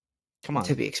 come on,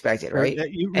 to be expected, right?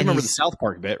 You remember the South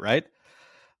Park bit, right?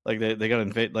 Like they got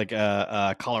invaded,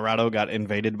 Colorado got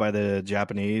invaded by the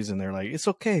Japanese, and they're like, "It's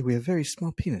okay, we have very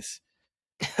small penis."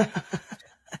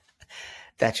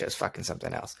 That show's fucking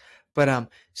something else. But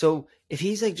so if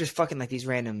he's just fucking these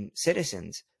random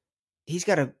citizens, he's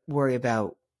got to worry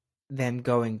about them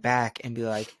going back and be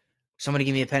like, "Somebody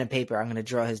give me a pen and paper. I'm going to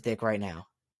draw his dick right now."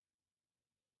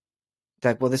 It's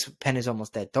like, well, this pen is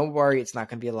almost dead. Don't worry, it's not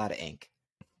going to be a lot of ink.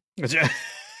 It's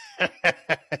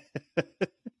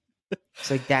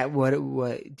like that. What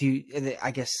do you?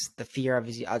 I guess the fear of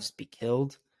is I'll just be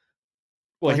killed.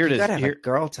 Well, here it is. Gotta have a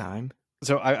girl time.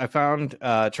 So I found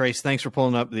Trace. Thanks for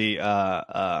pulling up the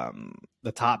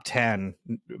top 10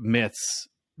 myths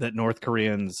that North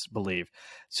Koreans believe.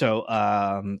 So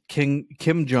Kim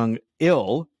Jong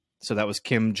Il, so that was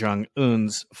Kim Jong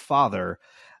Un's father,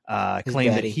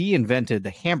 claimed that he invented the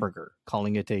hamburger,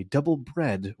 calling it a double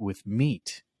bread with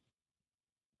meat.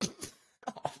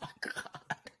 Oh my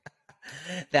god,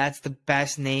 that's the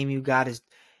best name you got is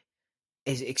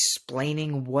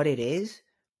explaining what it is.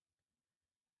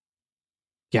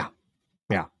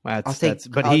 Yeah, I'll that's. take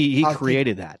But I'll he I'll take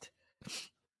created that.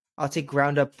 I'll take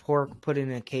ground up pork, put it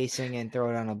in a casing, and throw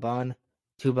it on a bun.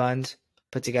 2 buns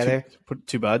put together. Put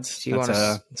 2 buds. So you That's want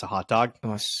to? it's a hot dog. You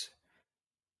want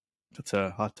That's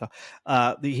a hot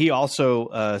dog. He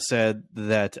also said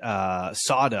that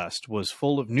sawdust was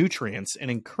full of nutrients and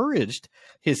encouraged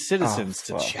his citizens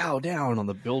to chow down on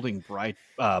the building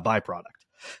byproduct.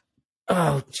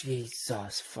 Oh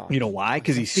Jesus! Fuck. You know why?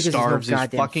 Because he starves his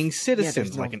fucking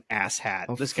citizens no, like an asshat.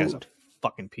 no This food. guy's a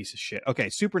fucking piece of shit. Okay,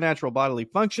 supernatural bodily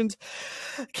functions.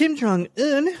 Kim Jong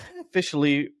Un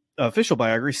official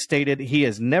biography stated he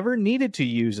has never needed to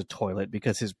use a toilet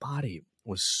because his body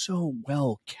was so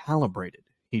well calibrated.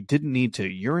 He didn't need to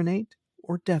urinate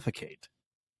or defecate.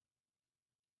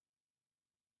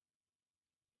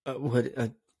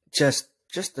 Just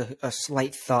a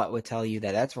slight thought would tell you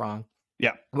that that's wrong.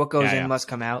 Yeah. What goes in must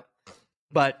come out.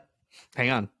 But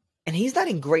hang on. And he's not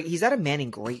a man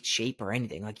in great shape or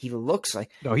anything. Like, he looks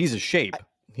like... No, he's a shape.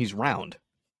 He's round.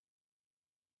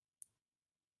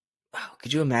 Wow,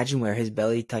 could you imagine where his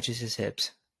belly touches his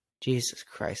hips? Jesus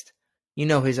Christ. You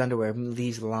know his underwear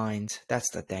leaves lines. That's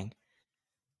the thing.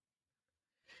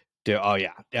 Oh,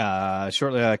 yeah.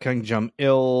 Shortly, Kim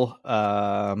Jong-il...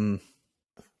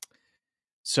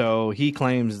 So he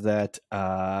claims that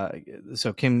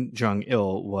Kim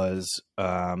Jong-il was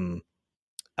Kim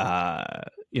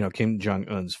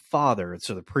Jong-un's father,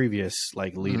 so the previous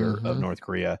leader of North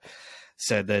Korea,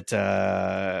 said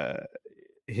that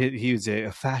he was a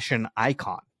fashion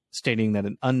icon, stating that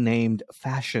an unnamed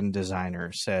fashion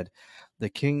designer said the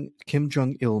Kim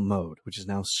Jong-il mode, which is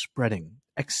now spreading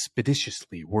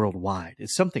expeditiously worldwide,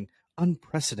 is something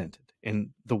unprecedented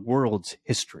in the world's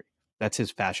history. That's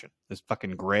his fashion. This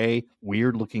fucking gray,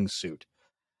 weird-looking suit.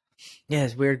 Yeah,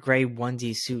 his weird gray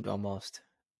onesie suit almost.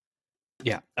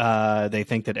 Yeah, they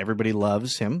think that everybody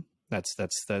loves him. That's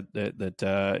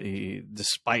he,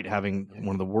 despite having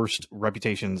one of the worst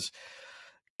reputations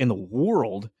in the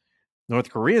world, North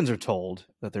Koreans are told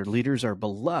that their leaders are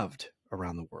beloved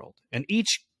around the world, and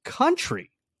each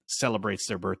country celebrates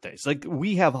their birthdays. Like,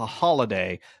 we have a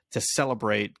holiday to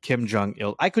celebrate Kim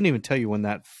Jong-il. I couldn't even tell you when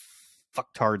that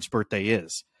fucktard's birthday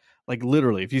is. Like,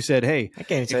 literally, if you said, hey,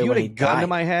 if you had a gun to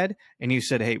my head and you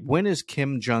said, hey, when is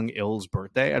Kim Jong-il's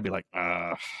birthday? I'd be like,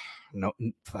 no,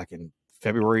 fucking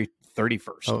February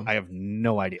 31st. Oh. I have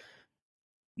no idea.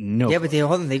 No. Yeah, clue. But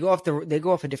they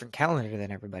go off a different calendar than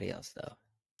everybody else, though,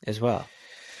 as well.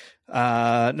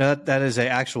 No, that's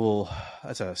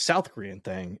a South Korean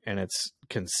thing, and it's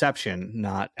conception,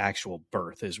 not actual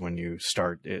birth, is when you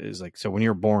start. Is like, so when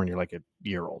you're born, you're like a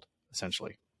year old,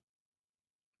 essentially.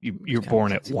 You're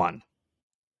born at 1.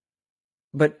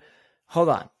 But hold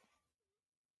on.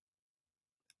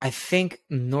 I think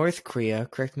North Korea,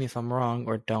 correct me if I'm wrong,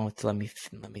 or don't, let me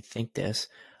think this.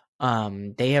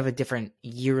 They have a different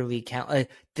yearly count.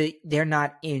 They're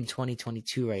not in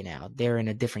 2022 right now. They're in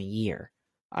a different year.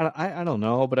 I don't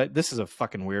know, but this is a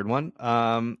fucking weird one.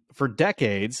 For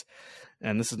decades,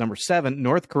 and this is number 7,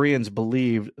 North Koreans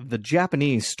believed the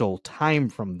Japanese stole time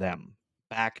from them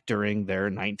back during their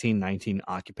 1919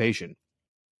 occupation.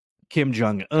 Kim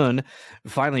Jong-un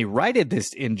finally righted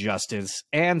this injustice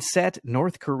and set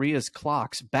North Korea's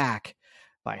clocks back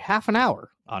by half an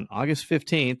hour on August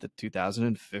 15th of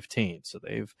 2015. So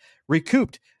they've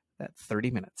recouped that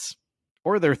 30 minutes.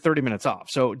 Or they're 30 minutes off.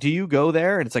 So do you go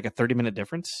there and it's like a 30-minute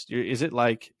difference? Is it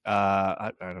like,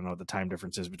 I don't know what the time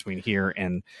difference is between here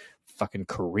and fucking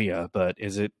Korea, but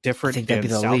is it different in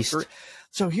South Korea?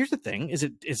 So here's the thing. Is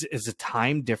the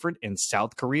time different in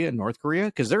South Korea and North Korea?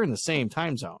 Because they're in the same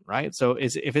time zone, right? So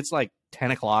if it's like 10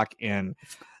 o'clock in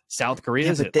South Korea,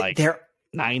 is it like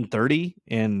 9:30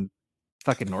 in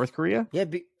fucking North Korea? Yeah,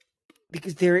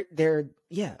 because they're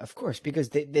of course, because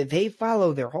they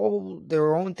follow their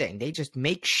own thing. They just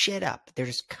make shit up. They're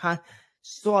just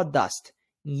sawdust,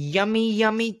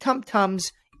 yummy tum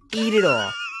tums, eat it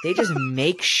all. They just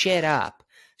make shit up.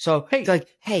 So it's like,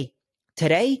 hey,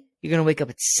 today you're gonna wake up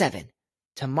at 7.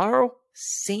 Tomorrow,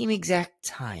 same exact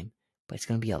time, but it's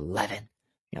gonna be 11.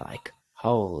 You're like,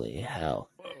 holy hell,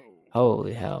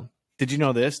 holy hell. Did you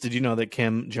know this? Did you know that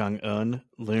Kim Jong-un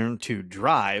learned to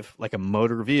drive like a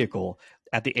motor vehicle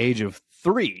at the age of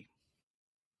 3?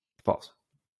 False.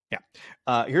 Yeah.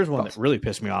 Here's one that really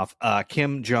pissed me off.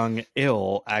 Kim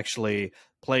Jong-il actually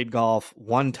played golf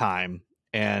one time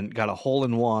and got a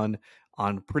hole-in-one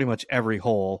on pretty much every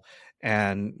hole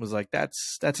and was like,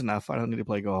 that's enough. I don't need to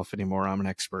play golf anymore. I'm an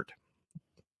expert.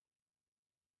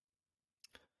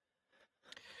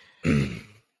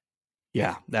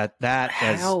 Yeah, that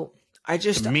as How I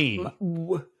just to me,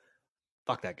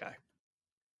 fuck that guy.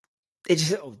 it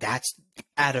just that's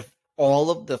out of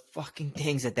all of the fucking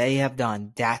things that they have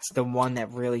done, that's the one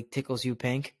that really tickles you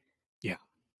pink. Yeah.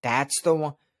 That's the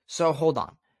one. So hold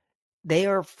on. They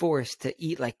are forced to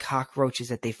eat like cockroaches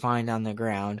that they find on the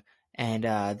ground, and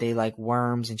they like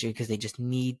worms and shit because they just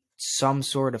need some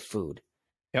sort of food.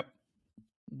 Yep.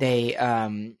 They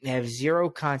have zero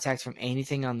contact from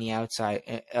anything on the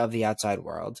outside of the outside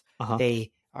world. Uh-huh.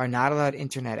 They are not allowed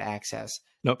internet access.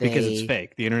 No, because it's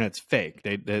fake. The internet's fake.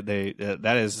 They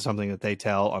that is something that they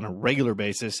tell on a regular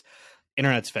basis.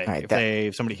 Internet's fake. Right,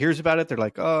 if somebody hears about it, they're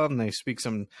like, oh, and they speak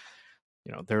some,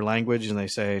 their language, and they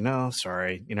say, no,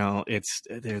 sorry,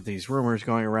 there are these rumors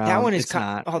going around. That one is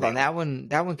hold on. That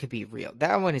one could be real.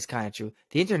 That one is kind of true.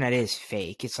 The internet is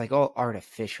fake. It's like all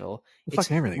artificial.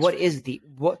 Fucking everything. What is the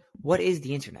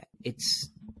internet? It's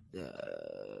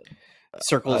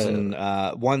circles and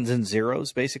ones and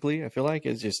zeros, basically. I feel like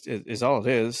is all it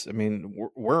is. I mean,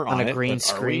 we're on a green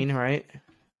screen, right?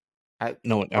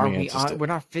 No, I mean, we're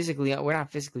not physically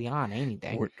on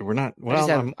anything. We're not.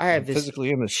 Well, I have this physically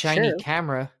in the shiny chair.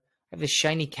 camera. I have this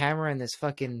shiny camera and this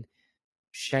fucking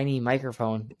shiny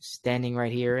microphone standing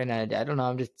right here, and I don't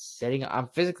know. I'm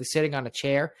physically sitting on a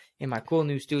chair in my cool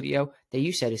new studio that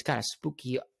you said is kind of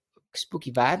spooky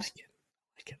vibes.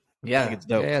 Yeah, I think it's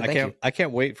dope. Yeah, I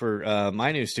can't wait for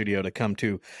my new studio to come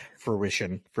to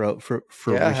fruition.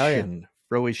 Fruition.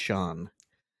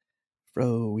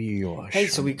 Hey,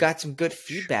 so we got some good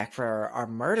feedback for our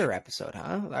murder episode,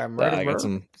 huh? Our murder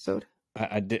episode.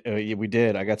 I did. We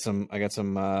did. I got some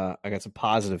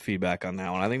positive feedback on that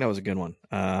one. I think that was a good one.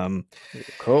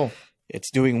 Cool.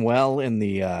 It's doing well in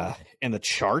the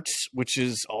charts, which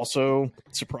is also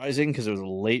surprising because it was a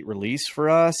late release for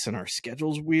us and our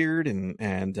schedule's weird.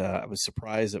 And I was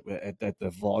surprised at the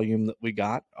volume that we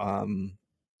got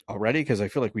already, because I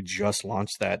feel like we just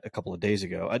launched that a couple of days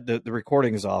ago. The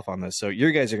recording is off on this, so you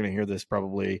guys are going to hear this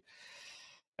probably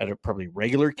at a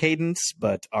regular cadence,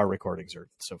 but our recordings are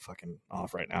so fucking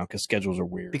off right now because schedules are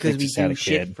weird. Because we do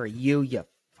shit for you,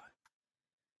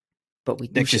 but we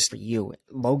do shit for you.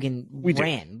 Logan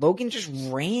just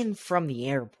ran from the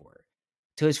airport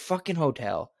to his fucking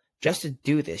hotel just to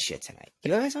do this shit tonight. Do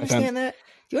you guys understand that?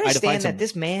 Do you understand that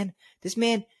this man,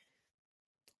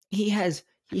 he has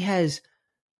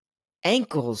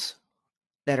ankles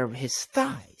that are his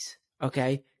thighs,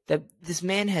 okay? This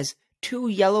man has 2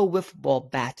 yellow wiffle ball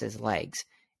bats as legs,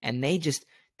 and they didn't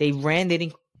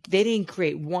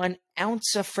create 1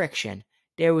 ounce of friction.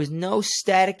 There was no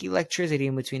static electricity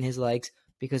in between his legs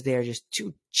because they are just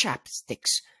 2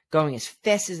 chopsticks going as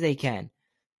fast as they can.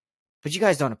 But you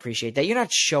guys don't appreciate that. You're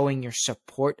not showing your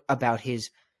support about his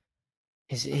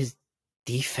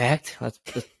defect. Let's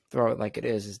throw it like it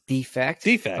is. His defect.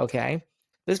 Okay.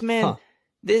 This man,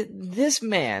 this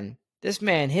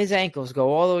man, his ankles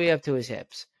go all the way up to his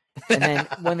hips. And then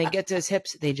when they get to his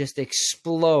hips, they just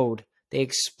explode. They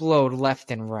explode left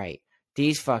and right.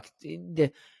 Have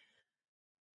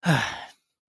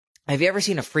you ever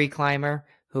seen a free climber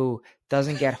who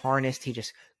doesn't get harnessed? He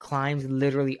just climbs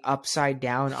literally upside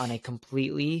down on a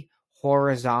completely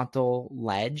horizontal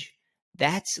ledge.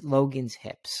 That's Logan's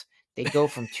hips. They go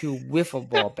from 2 wiffle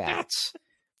ball bats,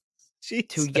 Jesus.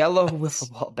 2 yellow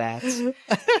wiffle ball bats,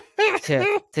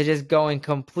 to just going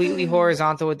completely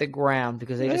horizontal with the ground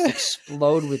because they just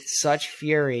explode with such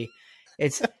fury.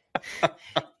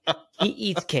 He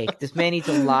eats cake. This man eats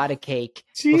a lot of cake,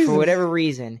 Jesus. but for whatever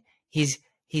reason, he's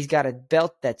got a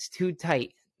belt that's too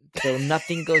tight, so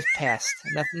nothing goes past.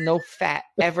 No fat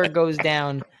ever goes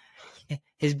down.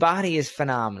 His body is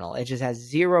phenomenal. It just has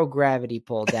 0 gravity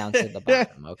pull down to the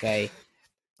bottom. Okay.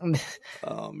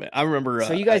 Oh man, I remember.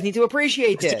 So you guys need to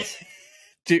appreciate this.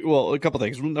 Well, a couple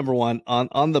things. Number one,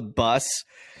 on the bus.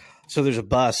 So there's a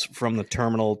bus from the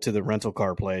terminal to the rental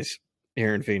car place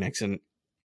here in Phoenix, and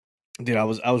dude, I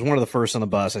was one of the first on the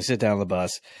bus. I sit down on the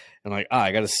bus, and I'm like,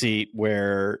 I got a seat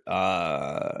where,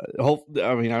 I'm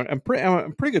a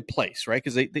pretty good place, right?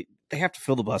 Because they have to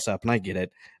fill the bus up, and I get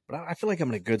it, but I feel like I'm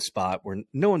in a good spot where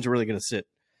no one's really going to sit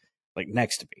like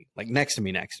next to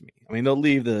me. I mean, they'll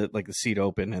leave the seat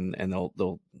open and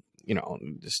they'll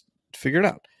just figure it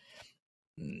out.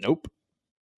 Nope.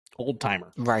 Old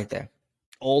timer. Right there.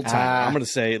 Old timer. I'm going to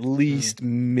say at least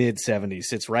mid 70s.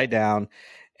 Sits right down,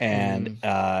 and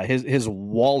his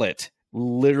wallet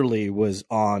literally was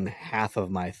on half of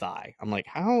my thigh. I'm like,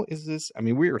 how is this? I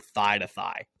mean, we were thigh to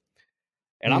thigh,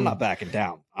 and I'm not backing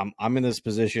down. I'm in this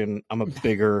position. I'm a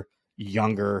bigger,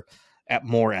 younger,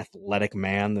 more athletic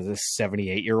man than this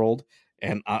 78-year-old.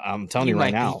 And I'm telling you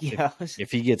right now,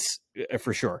 if he gets,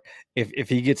 for sure, if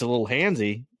he gets a little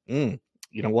handsy,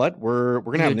 You know what? We're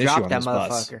gonna have an issue on this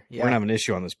bus. Yeah. We're gonna have an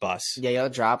issue on this bus. Yeah, you'll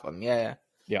drop him. Yeah.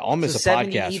 I'll miss a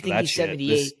 70, podcast you for think that he's shit.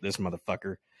 78? This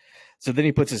motherfucker. So then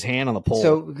he puts his hand on the pole.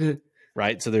 So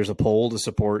right. So there's a pole to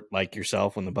support like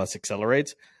yourself when the bus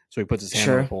accelerates. So he puts his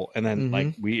hand on the pole, and then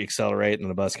like we accelerate, and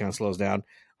the bus kind of slows down.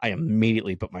 I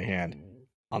immediately put my hand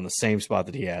on the same spot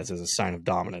that he has as a sign of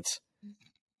dominance.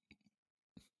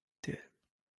 Dude,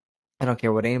 I don't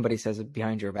care what anybody says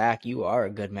behind your back. You are a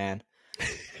good man.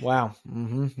 Wow.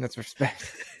 That's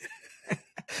respect.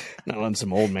 Not letting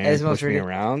some old man push me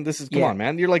around. This is come on,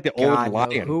 man. You're like the old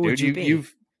lion, dude.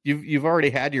 You've already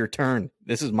had your turn.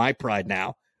 This is my pride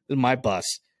now. This is my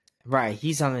bus. Right.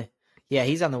 He's on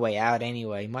the way out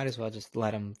anyway. Might as well just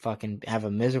let him fucking have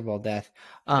a miserable death.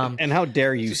 And how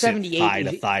dare you sit thigh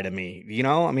to thigh to me? You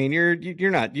know, I mean, you're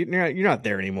not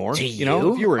there anymore. You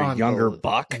know, if you were a younger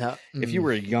buck, if you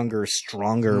were a younger,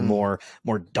 stronger, more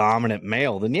dominant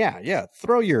male, then yeah,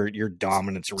 throw your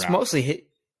dominance around. It's mostly his,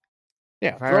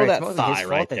 throw that thigh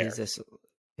right there.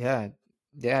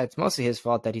 It's mostly his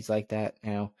fault that he's like that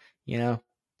now. You know.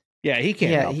 Yeah, he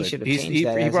can't help it.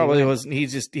 He probably wasn't.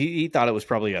 He thought it was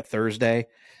probably a Thursday,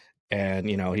 and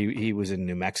you know he was in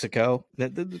New Mexico.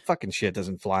 The fucking shit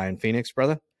doesn't fly in Phoenix,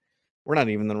 brother. We're not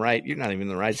even the right. You're not even in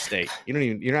the right state. You're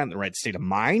not in the right state of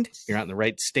mind. You're not in the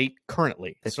right state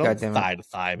currently. So don't thigh to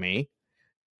thigh me.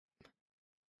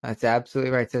 That's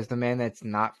absolutely right. Says the man that's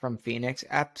not from Phoenix.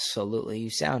 Absolutely, you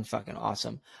sound fucking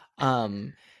awesome.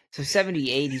 So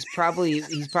 78. He's probably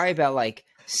about like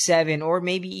 7 or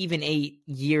maybe even 8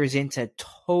 years into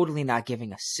totally not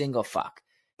giving a single fuck.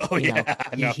 Oh, he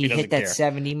hit that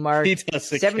 70 mark. He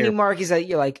doesn't 70 care. mark is that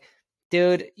you're like,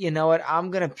 dude, you know what?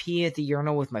 I'm going to pee at the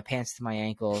urinal with my pants to my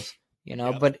ankles, you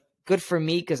know, but good for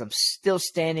me because I'm still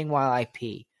standing while I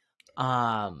pee.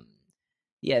 That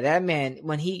man,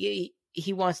 when he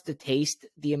wants to taste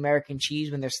the American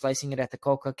cheese when they're slicing it at the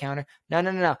Coca counter.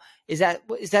 No. Is that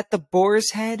the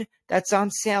boar's head that's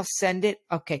on sale? Send it.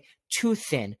 Okay. Too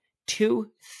thin.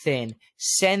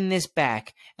 Send this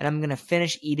back, and I'm going to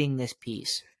finish eating this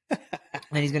piece. And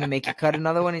he's going to make you cut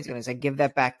another one. He's going to say, give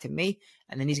that back to me.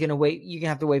 And then he's going to wait. You're going to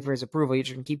have to wait for his approval. You're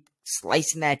just going to keep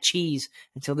slicing that cheese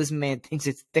until this man thinks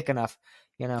it's thick enough.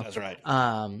 You know? That's right.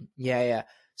 Yeah.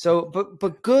 So,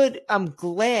 but good. I'm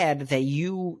glad that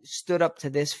you stood up to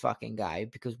this fucking guy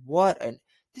because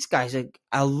this guy's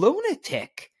a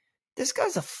lunatic. This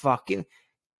guy's a fucking...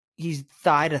 He's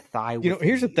thigh to thigh. You know,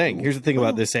 here's the thing. Here's the thing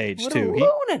about this age too.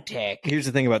 Lunatic. Here's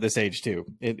the thing about this age too.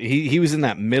 He was in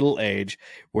that middle age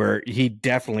where he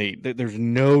definitely. There's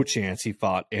no chance he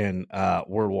fought in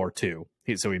World War II.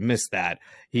 So he missed that.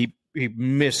 He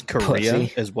missed Korea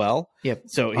as well. Yep.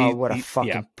 So what a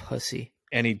fucking pussy.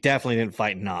 And he definitely didn't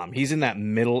fight Nam. He's in that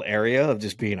middle area of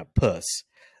just being a puss.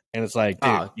 And it's like,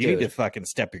 dude, you need to fucking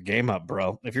step your game up,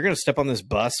 bro. If you're gonna step on this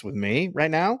bus with me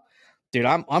right now. Dude,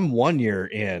 I'm 1 year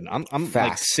in. I'm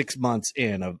like 6 months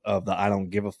in of the I don't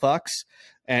give a fucks.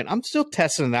 And I'm still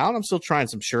testing it out. I'm still trying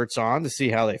some shirts on to see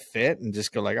how they fit and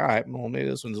just go like, all right, well, maybe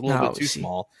this one's a little bit too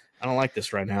small. I don't like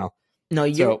this right now. No,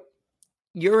 you're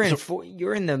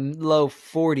in the low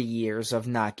 40 years of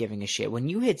not giving a shit. When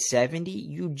you hit 70,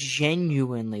 you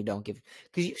genuinely don't give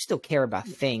because you still care about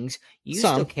things. You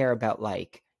still care about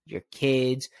like your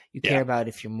kids. You care about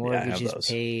if your mortgage is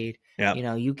paid. Yep. You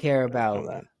know, you care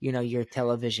about, you know, your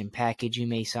television package you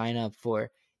may sign up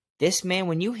for. This man,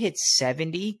 when you hit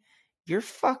 70, your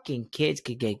fucking kids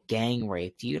could get gang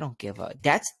raped. You don't give a...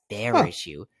 That's their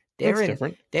issue. They're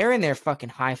in their fucking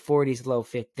high 40s, low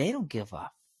 50s. They don't give a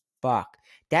fuck.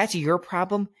 That's your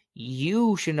problem.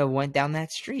 You shouldn't have went down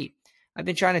that street. I've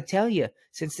been trying to tell you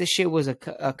since this shit was a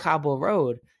cobble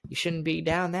road. You shouldn't be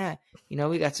down that. You know,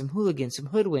 we got some hooligans, some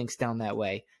hoodwinks down that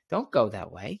way. Don't go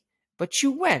that way. But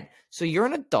you went. So you're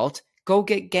an adult. Go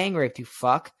get gang raped, you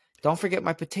fuck. Don't forget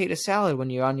my potato salad when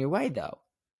you're on your way, though.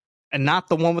 And not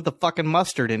the one with the fucking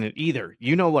mustard in it either.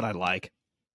 You know what I like.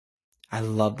 I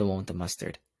love the one with the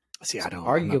mustard. See, I don't.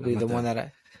 Arguably the one that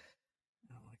I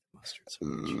don't like the mustard so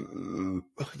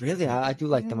much. Really? I do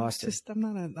like the mustard.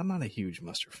 I'm not a huge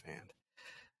mustard fan.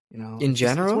 You know, in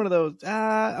general, it's one of those.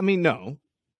 I mean, no.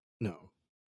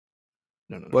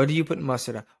 What do you put in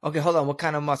mustard on? Okay, hold on. What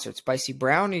kind of mustard? Spicy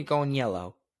brown or you going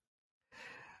yellow?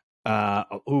 I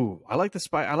like the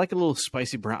spice. I like a little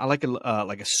spicy brown. I like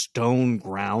a stone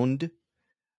ground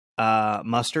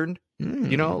mustard.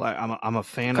 You know, like I'm a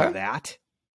fan of that.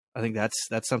 I think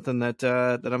that's something that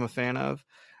I'm a fan of.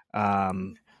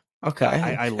 Okay.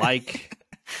 I like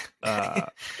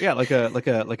like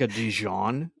a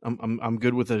Dijon. I'm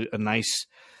good with a nice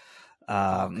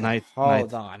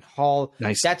Hold on.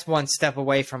 That's one step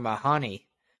away from a honey.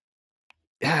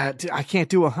 I can't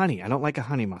do a honey. I don't like a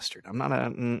honey mustard. I'm not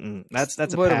a.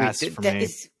 That's a What pass for that me.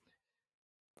 is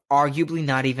arguably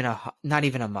not even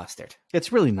a mustard.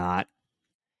 It's really not.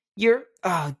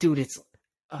 Dude, it's.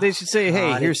 They should say,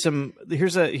 God, "Hey,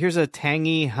 here's a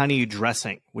tangy honey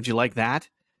dressing. Would you like that?"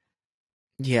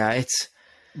 Yeah, it's.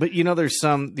 But there's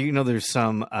some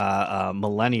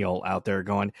millennial out there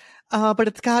going, but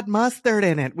it's got mustard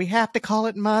in it. We have to call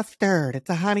it mustard. It's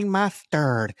a honey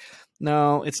mustard.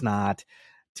 No, it's not.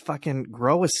 It's fucking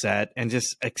grow a set and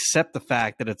just accept the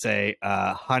fact that it's a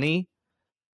honey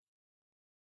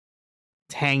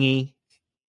tangy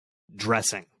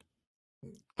dressing.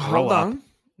 Hold on.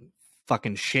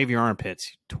 Fucking shave your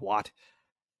armpits, you twat.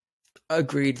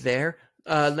 Agreed there.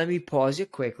 Let me pause you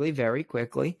quickly, very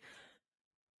quickly.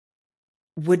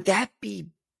 Would that be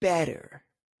better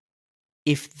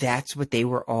if that's what they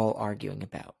were all arguing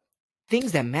about?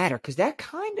 Things that matter, because that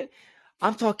kind of,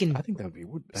 I'm talking. I think that would be.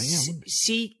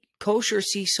 Kosher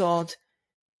sea salt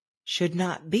should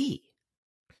not be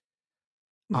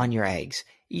on your eggs.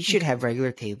 You should have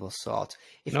regular table salt.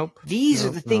 These are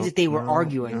the things that they were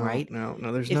arguing, right? No,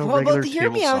 there's no regular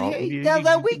table salt.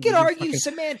 Now we could argue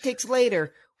semantics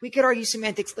later.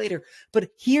 But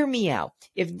hear me out.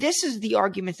 If this is the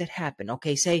arguments that happen,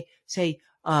 okay, say,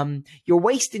 you're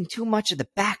wasting too much of the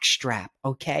back strap,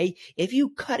 okay? If you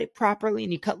cut it properly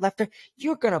and you cut left,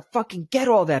 you're gonna fucking get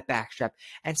all that back strap.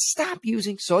 And stop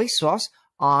using soy sauce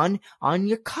on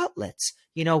your cutlets.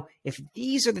 If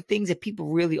these are the things that people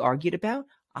really argued about,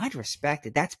 I'd respect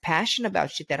it. That's passion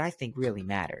about shit that I think really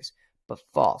matters. But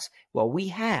false. Well,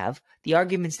 the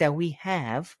arguments that we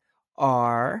have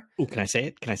are. Ooh, can I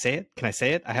say it?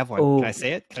 I have one. Ooh. Can I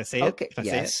say it? Okay. Can I say it?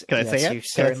 Can I say it? You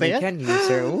certainly can. You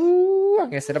sir. Ooh, I'm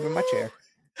gonna sit up in my chair.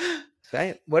 Say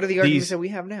it. What are the arguments that we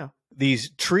have now?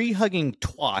 These tree-hugging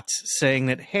twats saying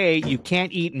that, hey, you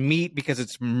can't eat meat because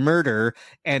it's murder,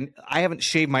 and I haven't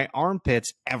shaved my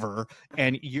armpits ever,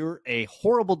 and you're a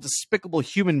horrible, despicable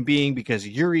human being because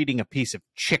you're eating a piece of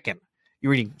chicken.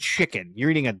 You're eating chicken. You're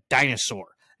eating a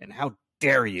dinosaur, and how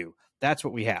dare you? That's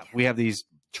what we have. We have these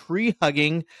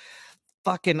tree-hugging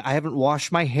fucking, I haven't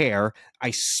washed my hair,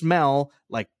 I smell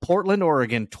like Portland,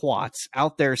 Oregon twats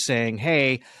out there saying,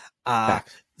 hey,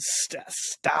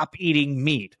 stop eating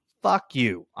meat. Fuck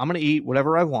you. I'm going to eat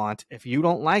whatever I want. If you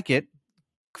don't like it,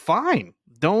 fine.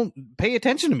 Don't pay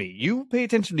attention to me. You pay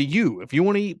attention to you. If you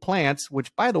want to eat plants,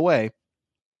 which, by the way,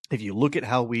 if you look at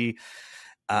how we,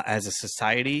 as a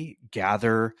society,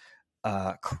 gather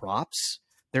crops,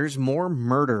 there's more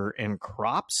murder in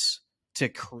crops to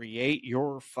create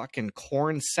your fucking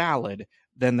corn salad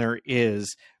than there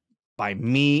is by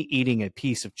me eating a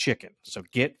piece of chicken. So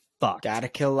get fucked. Gotta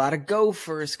kill a lot of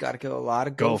gophers. Gotta kill a lot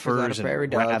of gophers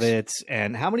and rabbits.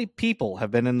 And how many people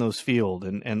have been in those fields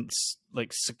and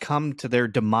like succumbed to their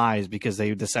demise because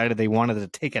they decided they wanted to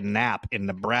take a nap in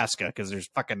Nebraska because there's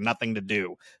fucking nothing to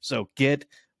do. So get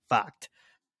fucked.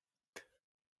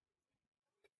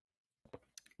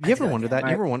 You ever wonder that?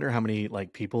 You ever wonder how many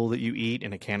like people that you eat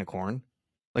in a can of corn?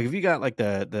 Like if you got like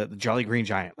the Jolly Green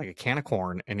Giant, like a can of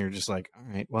corn, and you're just like, all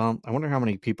right, well, I wonder how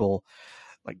many people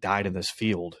like died in this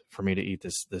field for me to eat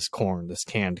this corn, this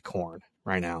canned corn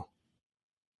right now.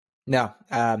 No,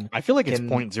 I feel like it's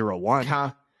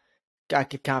 0.01. I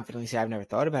could confidently say I've never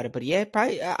thought about it, but yeah,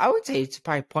 probably I would say it's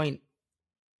probably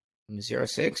 0.06,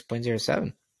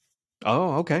 0.07.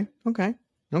 Oh, okay. Going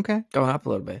up a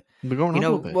little bit. We're going up a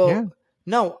little bit. Well, yeah.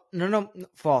 No,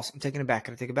 false. I'm taking it back.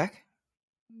 Can I take it back?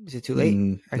 Is it too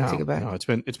late? I can take it back. No, it's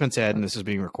been said, and this is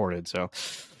being recorded. So,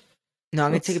 no,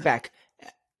 I'm gonna take it back.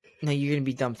 No, you're gonna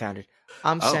be dumbfounded.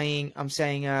 I'm saying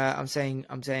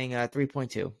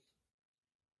 3.2.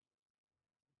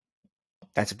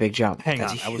 That's a big jump. Hang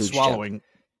on, I was swallowing.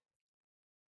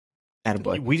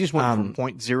 Attaboy. We just went from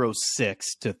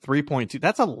 0.06 to 3.2.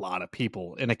 That's a lot of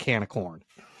people in a can of corn.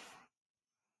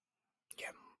 Yeah.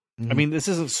 I mean, this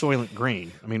isn't Soylent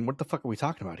Green. I mean, what the fuck are we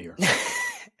talking about here?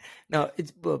 No,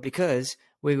 it's because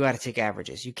we got to take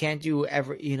averages. You can't do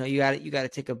you got to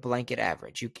take a blanket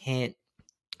average. You can't.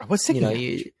 What's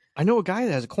thinking? I know a guy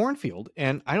that has a cornfield,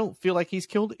 and I don't feel like he's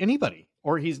killed anybody,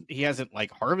 or he hasn't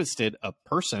like harvested a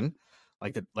person,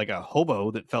 like a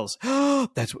hobo that felt. Oh,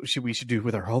 that's what we should do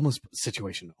with our homeless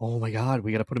situation. Oh my God,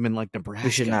 we got to put him in like Nebraska.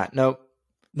 We should not. Nope.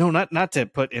 No, not to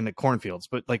put in the cornfields,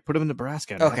 but like put them in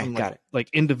Nebraska. And okay, them, got it. Like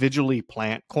individually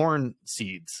plant corn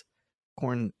seeds,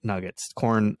 corn nuggets,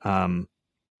 corn on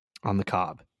the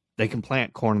cob. They can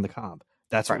plant corn on the cob.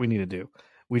 That's right. What we need to do.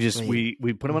 We just we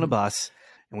put them on a bus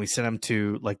and we send them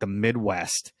to like the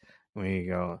Midwest. We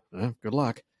go, good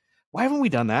luck. Why haven't we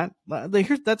done that?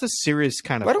 That's a serious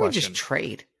kind of. Why don't question. We just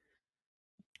trade?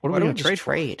 What are we going to trade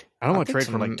for? trade? I don't want to trade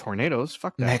for like tornadoes.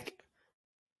 Fuck that.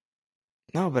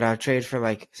 No, but I'll trade for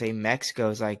like, say,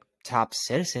 Mexico's like top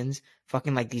citizens,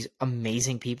 fucking like these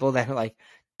amazing people that are like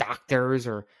doctors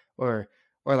or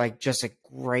like just like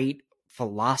great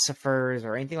philosophers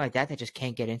or anything like that just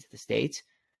can't get into the States.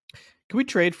 Can we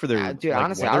trade for their dude? like,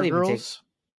 honestly, weather I'll even girls?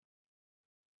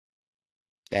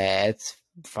 That's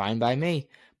fine by me.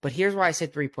 But here's why I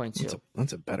said 3.2.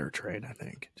 That's a better trade, I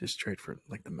think. Just trade for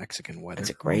like the Mexican weather.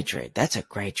 That's a great trade. That's a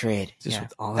great trade. Just yeah,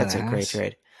 with all that's that a great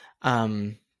trade.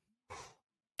 Dude,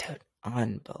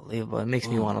 unbelievable. It makes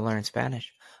me want to learn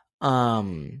Spanish.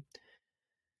 So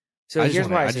here's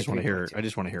why I just want to hear. I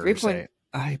just want to hear her say,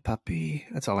 "Ay, papi."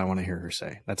 That's all I want to hear her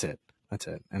say. That's it. That's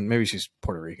it. And maybe she's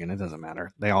Puerto Rican. It doesn't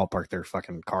matter. They all park their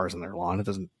fucking cars on their lawn. It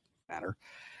doesn't matter.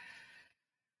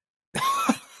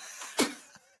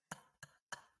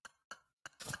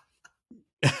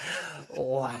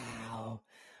 Wow.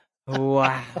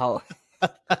 Wow.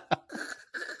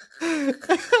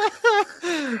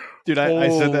 Dude, I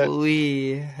said that.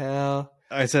 Holy hell.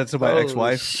 I said to my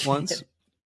ex-wife once.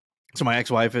 So my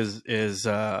ex-wife is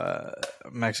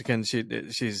Mexican.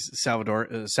 She's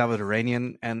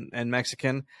Salvadorian and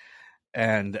Mexican.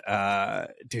 And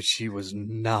dude, she was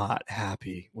not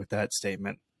happy with that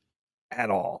statement at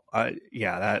all.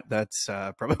 That's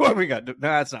probably why we got. No,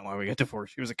 that's not why we got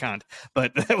divorced. She was a cunt,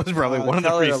 but that was probably one of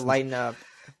the reasons. To lighten up,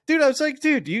 dude. I was like,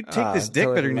 dude, you take this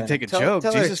dick better than you take a joke.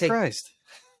 Jesus Christ!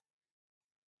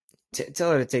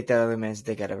 Tell her to take that other man's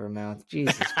dick out of her mouth.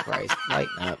 Jesus Christ,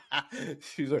 lighten up.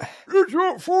 She's like, it's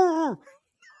not for her.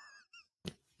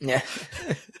 Yeah,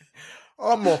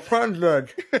 I'm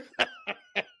offended.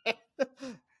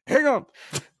 Hang on.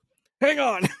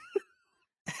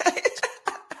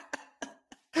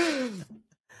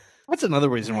 That's another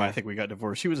reason why I think we got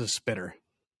divorced. She was a spitter.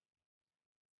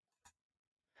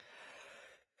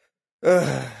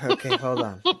 Okay, hold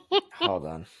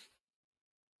on.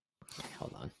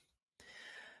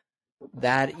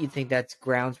 That, you think that's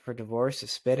grounds for divorce,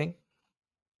 is spitting?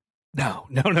 No,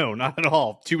 not at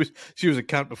all. She was a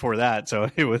cunt before that, so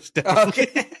it was definitely...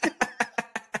 Okay.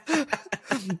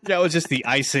 That was just the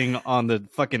icing on the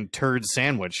fucking turd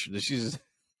sandwich.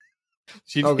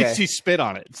 She spit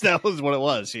on it. That was what it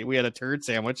was. We had a turd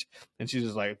sandwich, and she's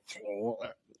just like,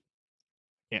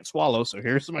 can't swallow, so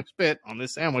here's my spit on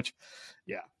this sandwich.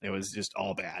 Yeah, it was just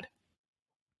all bad.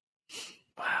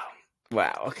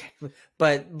 Wow. Okay,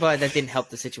 but that didn't help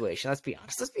the situation. Let's be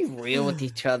honest. Let's be real with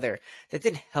each other. That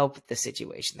didn't help the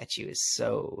situation that she was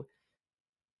so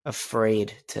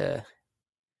afraid to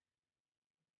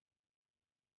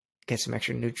get some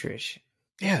extra nutrition.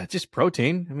 Yeah, just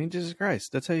protein. I mean, Jesus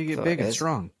Christ, that's how you get big and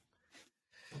strong.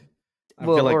 I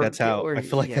feel like that's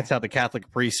how the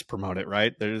Catholic priests promote it,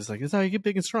 right? They're just like, that's how you get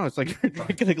big and strong. It's like you're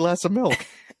drinking a glass of milk.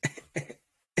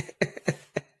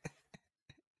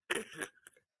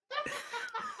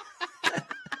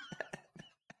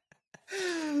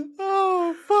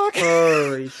 Oh fuck!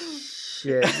 Holy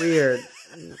shit!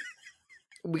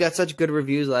 We got such good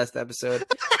reviews last episode.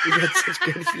 We got such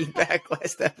good feedback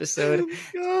last episode.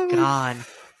 Gone.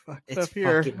 Fucked up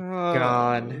here.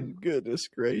 Gone. Goodness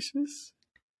gracious.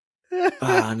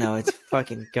 Oh no, it's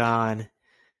fucking gone.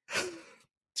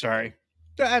 Sorry.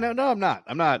 No, I'm not.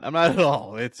 I'm not at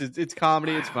all. It's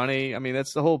comedy. It's funny. I mean,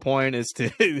 that's the whole point, is to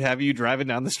have you driving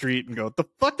down the street and go, "What the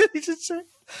fuck did he just say?"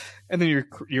 And then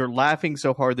you're laughing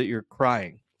so hard that you're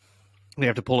crying. You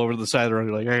have to pull over to the side of the road.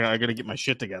 You're like, "Hey, I gotta get my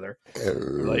shit together."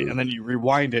 Like, and then you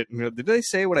rewind it and you go, "Did they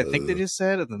say what I think they just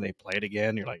said?" And then they play it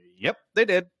again. You're like, "Yep, they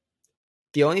did."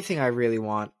 The only thing I really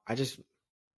want, I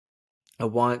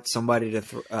want somebody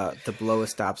to blow a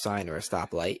stop sign or a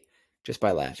stoplight just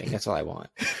by laughing. That's all I want.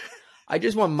 I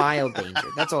just want mild danger.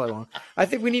 That's all I want. I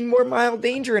think we need more mild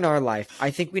danger in our life.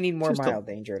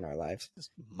 Danger in our lives.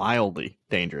 Just mildly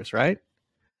dangerous, right?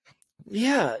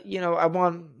 Yeah,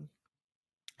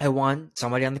 I want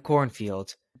somebody on the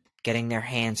cornfield getting their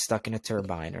hand stuck in a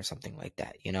turbine or something like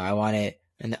that. I want it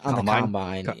on the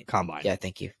combine. Combine. Yeah,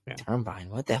 thank you. Yeah. Turbine.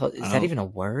 What the hell is that? Even a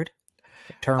word?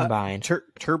 Turbine.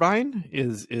 Turbine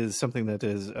is something that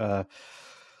is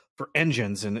for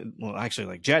engines, and actually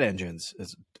like jet engines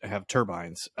have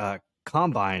turbines.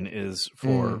 Combine is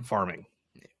for farming.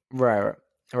 Right.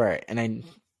 And I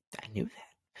knew that.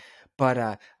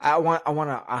 But I want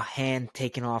a hand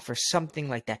taken off or something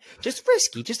like that. Just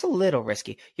risky, just a little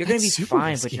risky. You're gonna be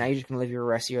fine, risky. But now you're just gonna live your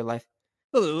rest of your life.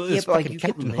 Yeah, but like you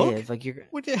can live, like you're.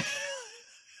 We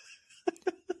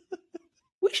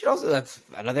should also. That's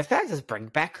another fact. Is bring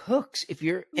back hooks. If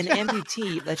you're an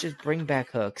amputee, let's just bring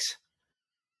back hooks.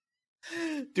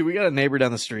 Dude, we got a neighbor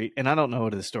down the street, and I don't know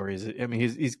what his story is. I mean,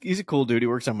 he's a cool dude. He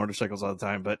works on motorcycles all the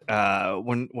time. But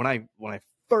when I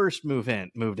first moved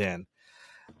in,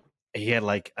 he had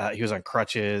like he was on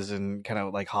crutches and kind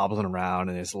of like hobbling around,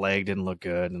 and his leg didn't look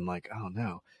good, and like, oh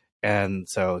no. And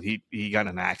so he got in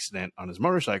an accident on his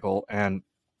motorcycle, and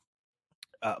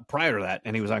prior to that,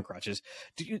 and he was on crutches.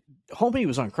 Homie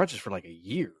was on crutches for like a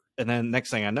year, and then next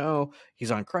thing I know,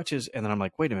 he's on crutches, and then I'm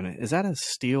like, wait a minute, is that a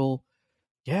steel?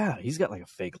 Yeah, he's got like a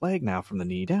fake leg now from the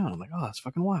knee down. I'm like, oh, that's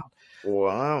fucking wild.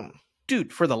 Wow.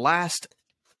 Dude, for the last,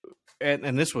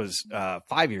 and this was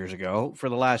 5 years ago, for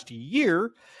the last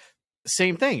year,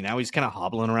 same thing. Now he's kind of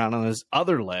hobbling around on his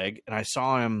other leg, and I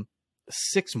saw him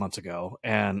 6 months ago,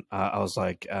 and I was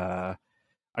like, I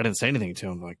didn't say anything to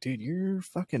him. I'm like, dude, your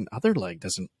fucking other leg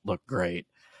doesn't look great.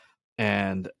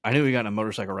 And I knew he got in a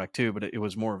motorcycle wreck too, but it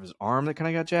was more of his arm that kind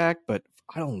of got jacked. But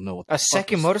I don't know what a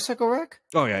second motorcycle wreck.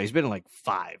 Oh yeah, he's been in like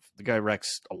 5. The guy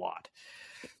wrecks a lot.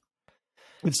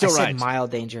 It still rides.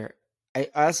 Mild danger. I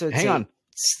also hang on.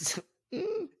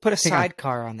 Put a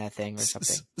sidecar on that thing or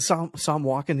something. Saw him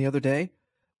walking the other day.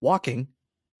 Walking,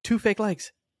 2 fake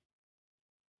legs.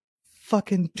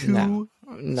 Fucking 2.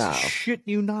 No. Shit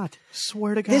you not.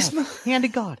 Swear to God. Hand to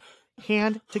God.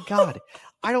 Hand to God.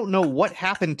 I don't know what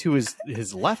happened to his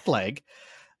left leg.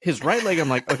 His right leg, I'm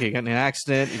like, okay, he got in an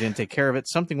accident. He didn't take care of it.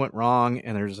 Something went wrong.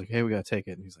 And they're just like, hey, we got to take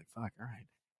it. And he's like, fuck, all right.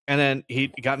 And then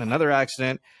he got in another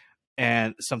accident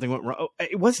and something went wrong.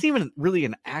 It wasn't even really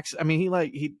an accident. I mean,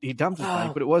 he dumped his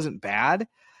bike, but it wasn't bad.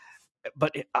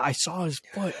 But I saw his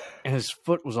foot, and his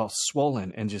foot was all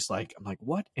swollen and just like, I'm like,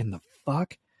 what in the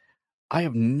fuck? I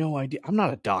have no idea. I'm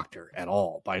not a doctor at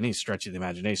all by any stretch of the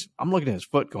imagination. I'm looking at his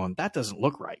foot going, that doesn't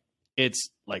look right. It's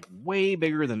like way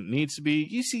bigger than it needs to be.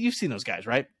 You've seen those guys,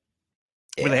 right?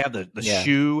 Yeah. Where they have the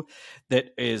shoe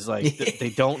that is like, they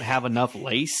don't have enough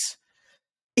lace,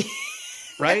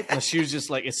 right? The shoe's just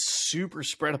like, it's super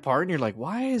spread apart. And you're like,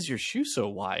 why is your shoe so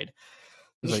wide?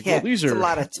 It's like, well, these are a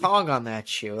lot of tongue on that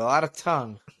shoe. A lot of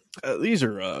tongue. These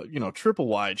are, triple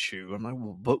wide shoe. I'm like,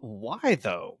 well, but why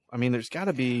though? I mean, there's got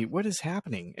to be, what is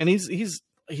happening? And he's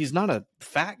not a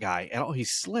fat guy at all.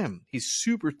 He's slim. He's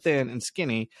super thin and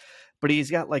skinny, but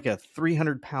he's got like a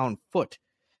 300-pound foot.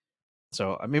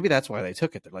 So maybe that's why they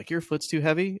took it. They're like, your foot's too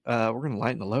heavy. We're going to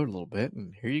lighten the load a little bit.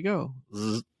 And here you go.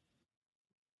 Zzz.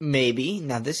 Maybe.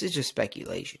 Now, this is just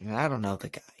speculation. I don't know the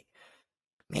guy.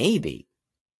 Maybe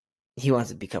he wants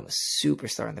to become a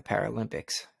superstar in the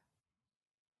Paralympics.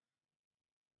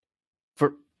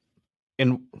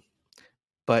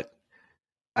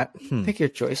 Pick your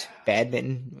choice: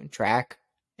 badminton, track,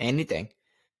 anything.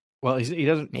 Well, he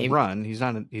doesn't run. He's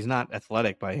not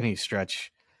athletic by any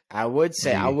stretch. I would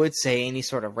say any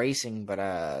sort of racing, but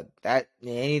that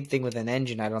anything with an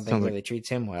engine, I don't think really treats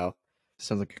him well.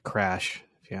 Sounds like a crash,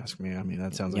 if you ask me. I mean,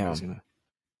 that sounds like he's gonna.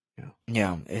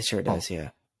 Yeah, it sure does. Yeah,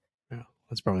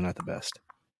 that's probably not the best.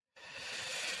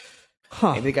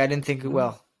 Huh. Maybe the guy didn't think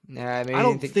well. Maybe I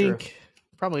don't think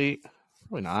probably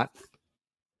not.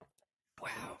 Wow.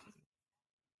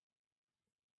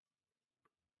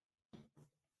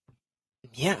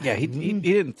 Yeah. He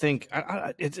didn't think.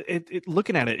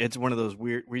 Looking at it, it's one of those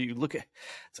weird where you look at.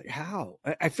 It's like, how?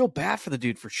 I feel bad for the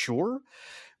dude for sure,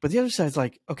 but the other side's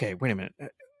like, okay, wait a minute.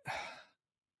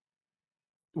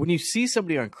 When you see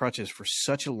somebody on crutches for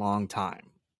such a long time,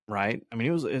 right? I mean,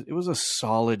 it was a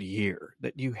solid year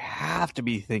that you have to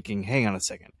be thinking, hang on a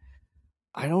second.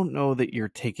 I don't know that you're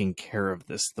taking care of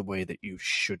this the way that you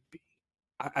should be.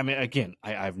 I mean, again,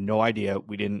 I have no idea.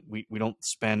 We don't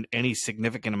spend any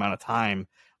significant amount of time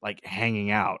like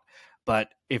hanging out. But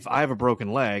if I have a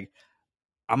broken leg,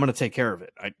 I'm going to take care of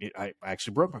it. I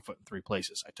actually broke my foot in 3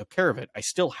 places. I took care of it. I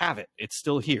still have it. It's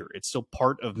still here. It's still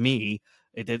part of me.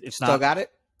 It's still got it?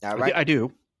 All right. I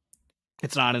do.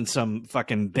 It's not in some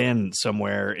fucking bin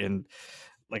somewhere in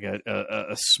like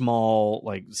a small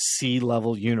like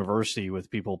sea-level university with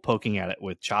people poking at it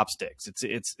with chopsticks.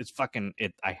 It's fucking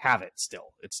it. I have it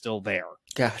still. It's still there.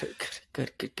 Got it.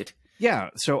 Good. Yeah.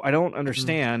 So I don't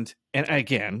understand. And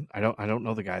again, I don't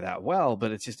know the guy that well,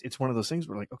 but it's one of those things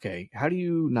where like, okay, how do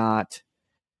you not?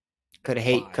 Could have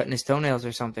hate cutting his toenails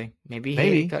or something. Maybe he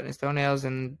hated cutting his toenails,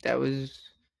 and that was.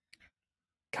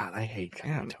 God, I hate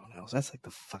cutting my toenails. That's like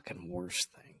the fucking worst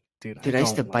thing. Dude, I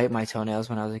used to bite my toenails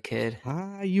when I was a kid.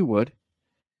 You would.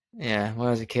 Yeah, when I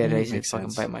was a kid, I used to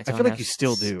fucking bite my toenails. I feel like you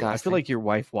still do. Disgusting. I feel like your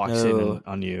wife walks in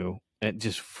on you and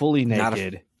just fully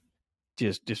naked,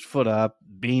 just foot up,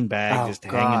 beanbag,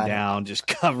 hanging down, just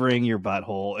covering your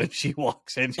butthole, and she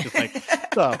walks in, she's like,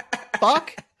 "The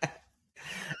fuck."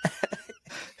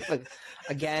 Look,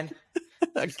 again,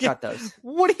 cut those.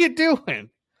 What are you doing? And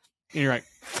you're like,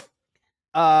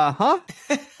 Huh?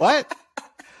 What?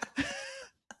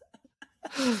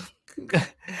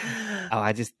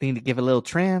 I just need to give it a little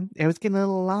trim. It was getting a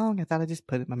little long. I thought I'd just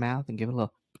put it in my mouth and give it a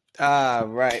little.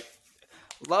 Right.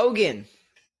 Logan,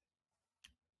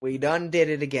 we done did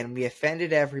it again. We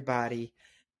offended everybody.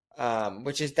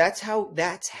 That's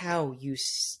how you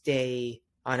stay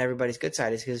on everybody's good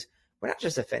side, is because we're not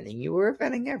just offending you, we're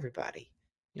offending everybody.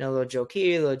 A little joke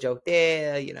here, a little joke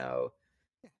there,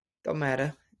 don't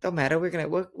matter.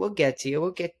 We'll get to you.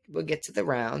 We'll get to the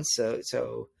rounds.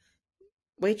 So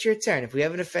wait your turn. If we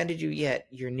haven't offended you yet,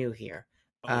 you're new here.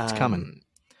 Oh, it's coming.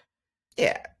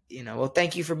 Yeah. Well,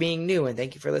 thank you for being new, and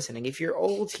thank you for listening. If you're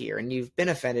old here and you've been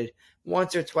offended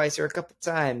once or twice or a couple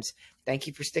times, thank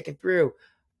you for sticking through.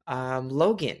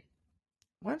 Logan,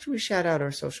 why don't we shout out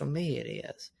our social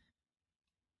medias?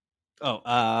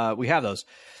 We have those.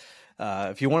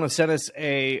 If you want to send us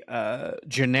a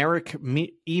generic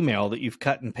email that you've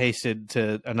cut and pasted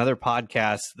to another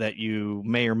podcast that you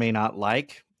may or may not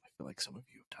like, I feel like some of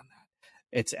you have done that.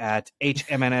 It's at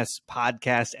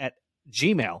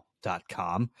hmnspodcast@gmail.com.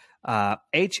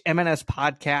 HMNS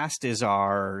Podcast is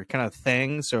our kind of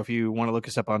thing. So if you want to look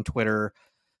us up on Twitter,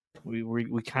 we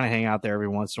kind of hang out there every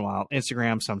once in a while.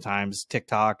 Instagram sometimes,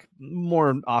 TikTok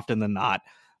more often than not.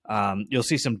 You'll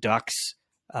see some ducks.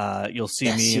 You'll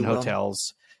see me in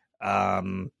hotels.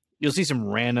 You'll see some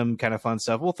random kind of fun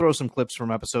stuff. We'll throw some clips from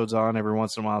episodes on every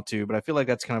once in a while too, but I feel like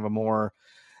that's kind of a more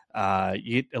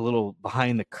you get a little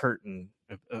behind the curtain,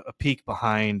 a peek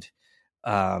behind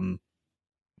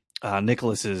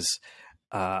Nicholas's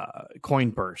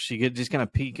coin purse. You get just kind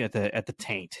of peek at the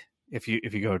taint if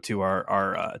you go to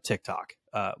our TikTok.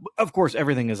 Of course,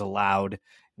 everything is allowed.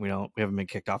 We haven't been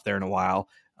kicked off there in a while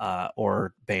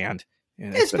or banned.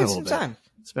 It's been some time.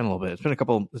 It's been a little bit. It's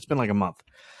been like a month.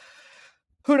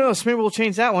 Who knows? Maybe we'll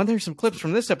change that one. There's some clips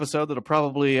from this episode that'll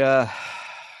probably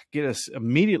get us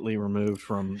immediately removed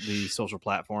from the social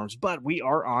platforms. But we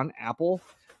are on Apple.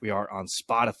 We are on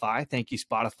Spotify. Thank you,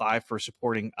 Spotify, for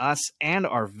supporting us and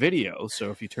our video.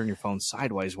 So if you turn your phone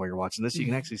sideways while you're watching this, you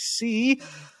can actually see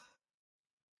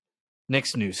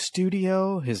Nick's new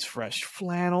studio, his fresh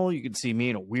flannel. You can see me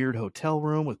in a weird hotel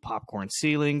room with popcorn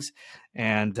ceilings.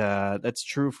 And that's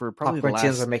true for probably popcorn the last...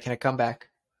 ceilings are making a comeback.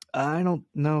 I don't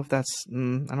know if that's... I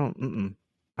don't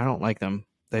like them.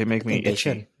 They make me itchy. They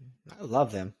should. I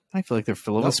love them. I feel like they're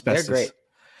full of asbestos. They're great.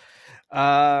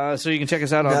 So you can check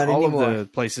us out on all of the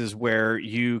places where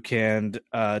you can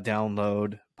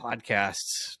download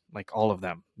podcasts, like all of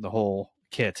them, the whole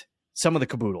kit, some of the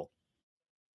caboodle.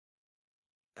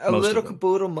 A little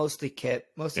caboodle, mostly kit.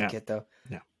 Kit, though.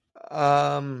 Yeah.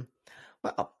 Well,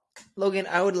 Logan,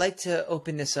 I would like to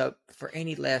open this up for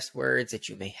any last words that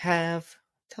you may have.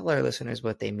 Tell our listeners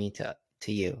what they mean to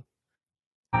you.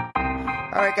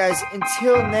 All right, guys.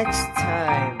 Until next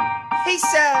time.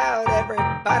 Peace out,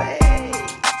 everybody.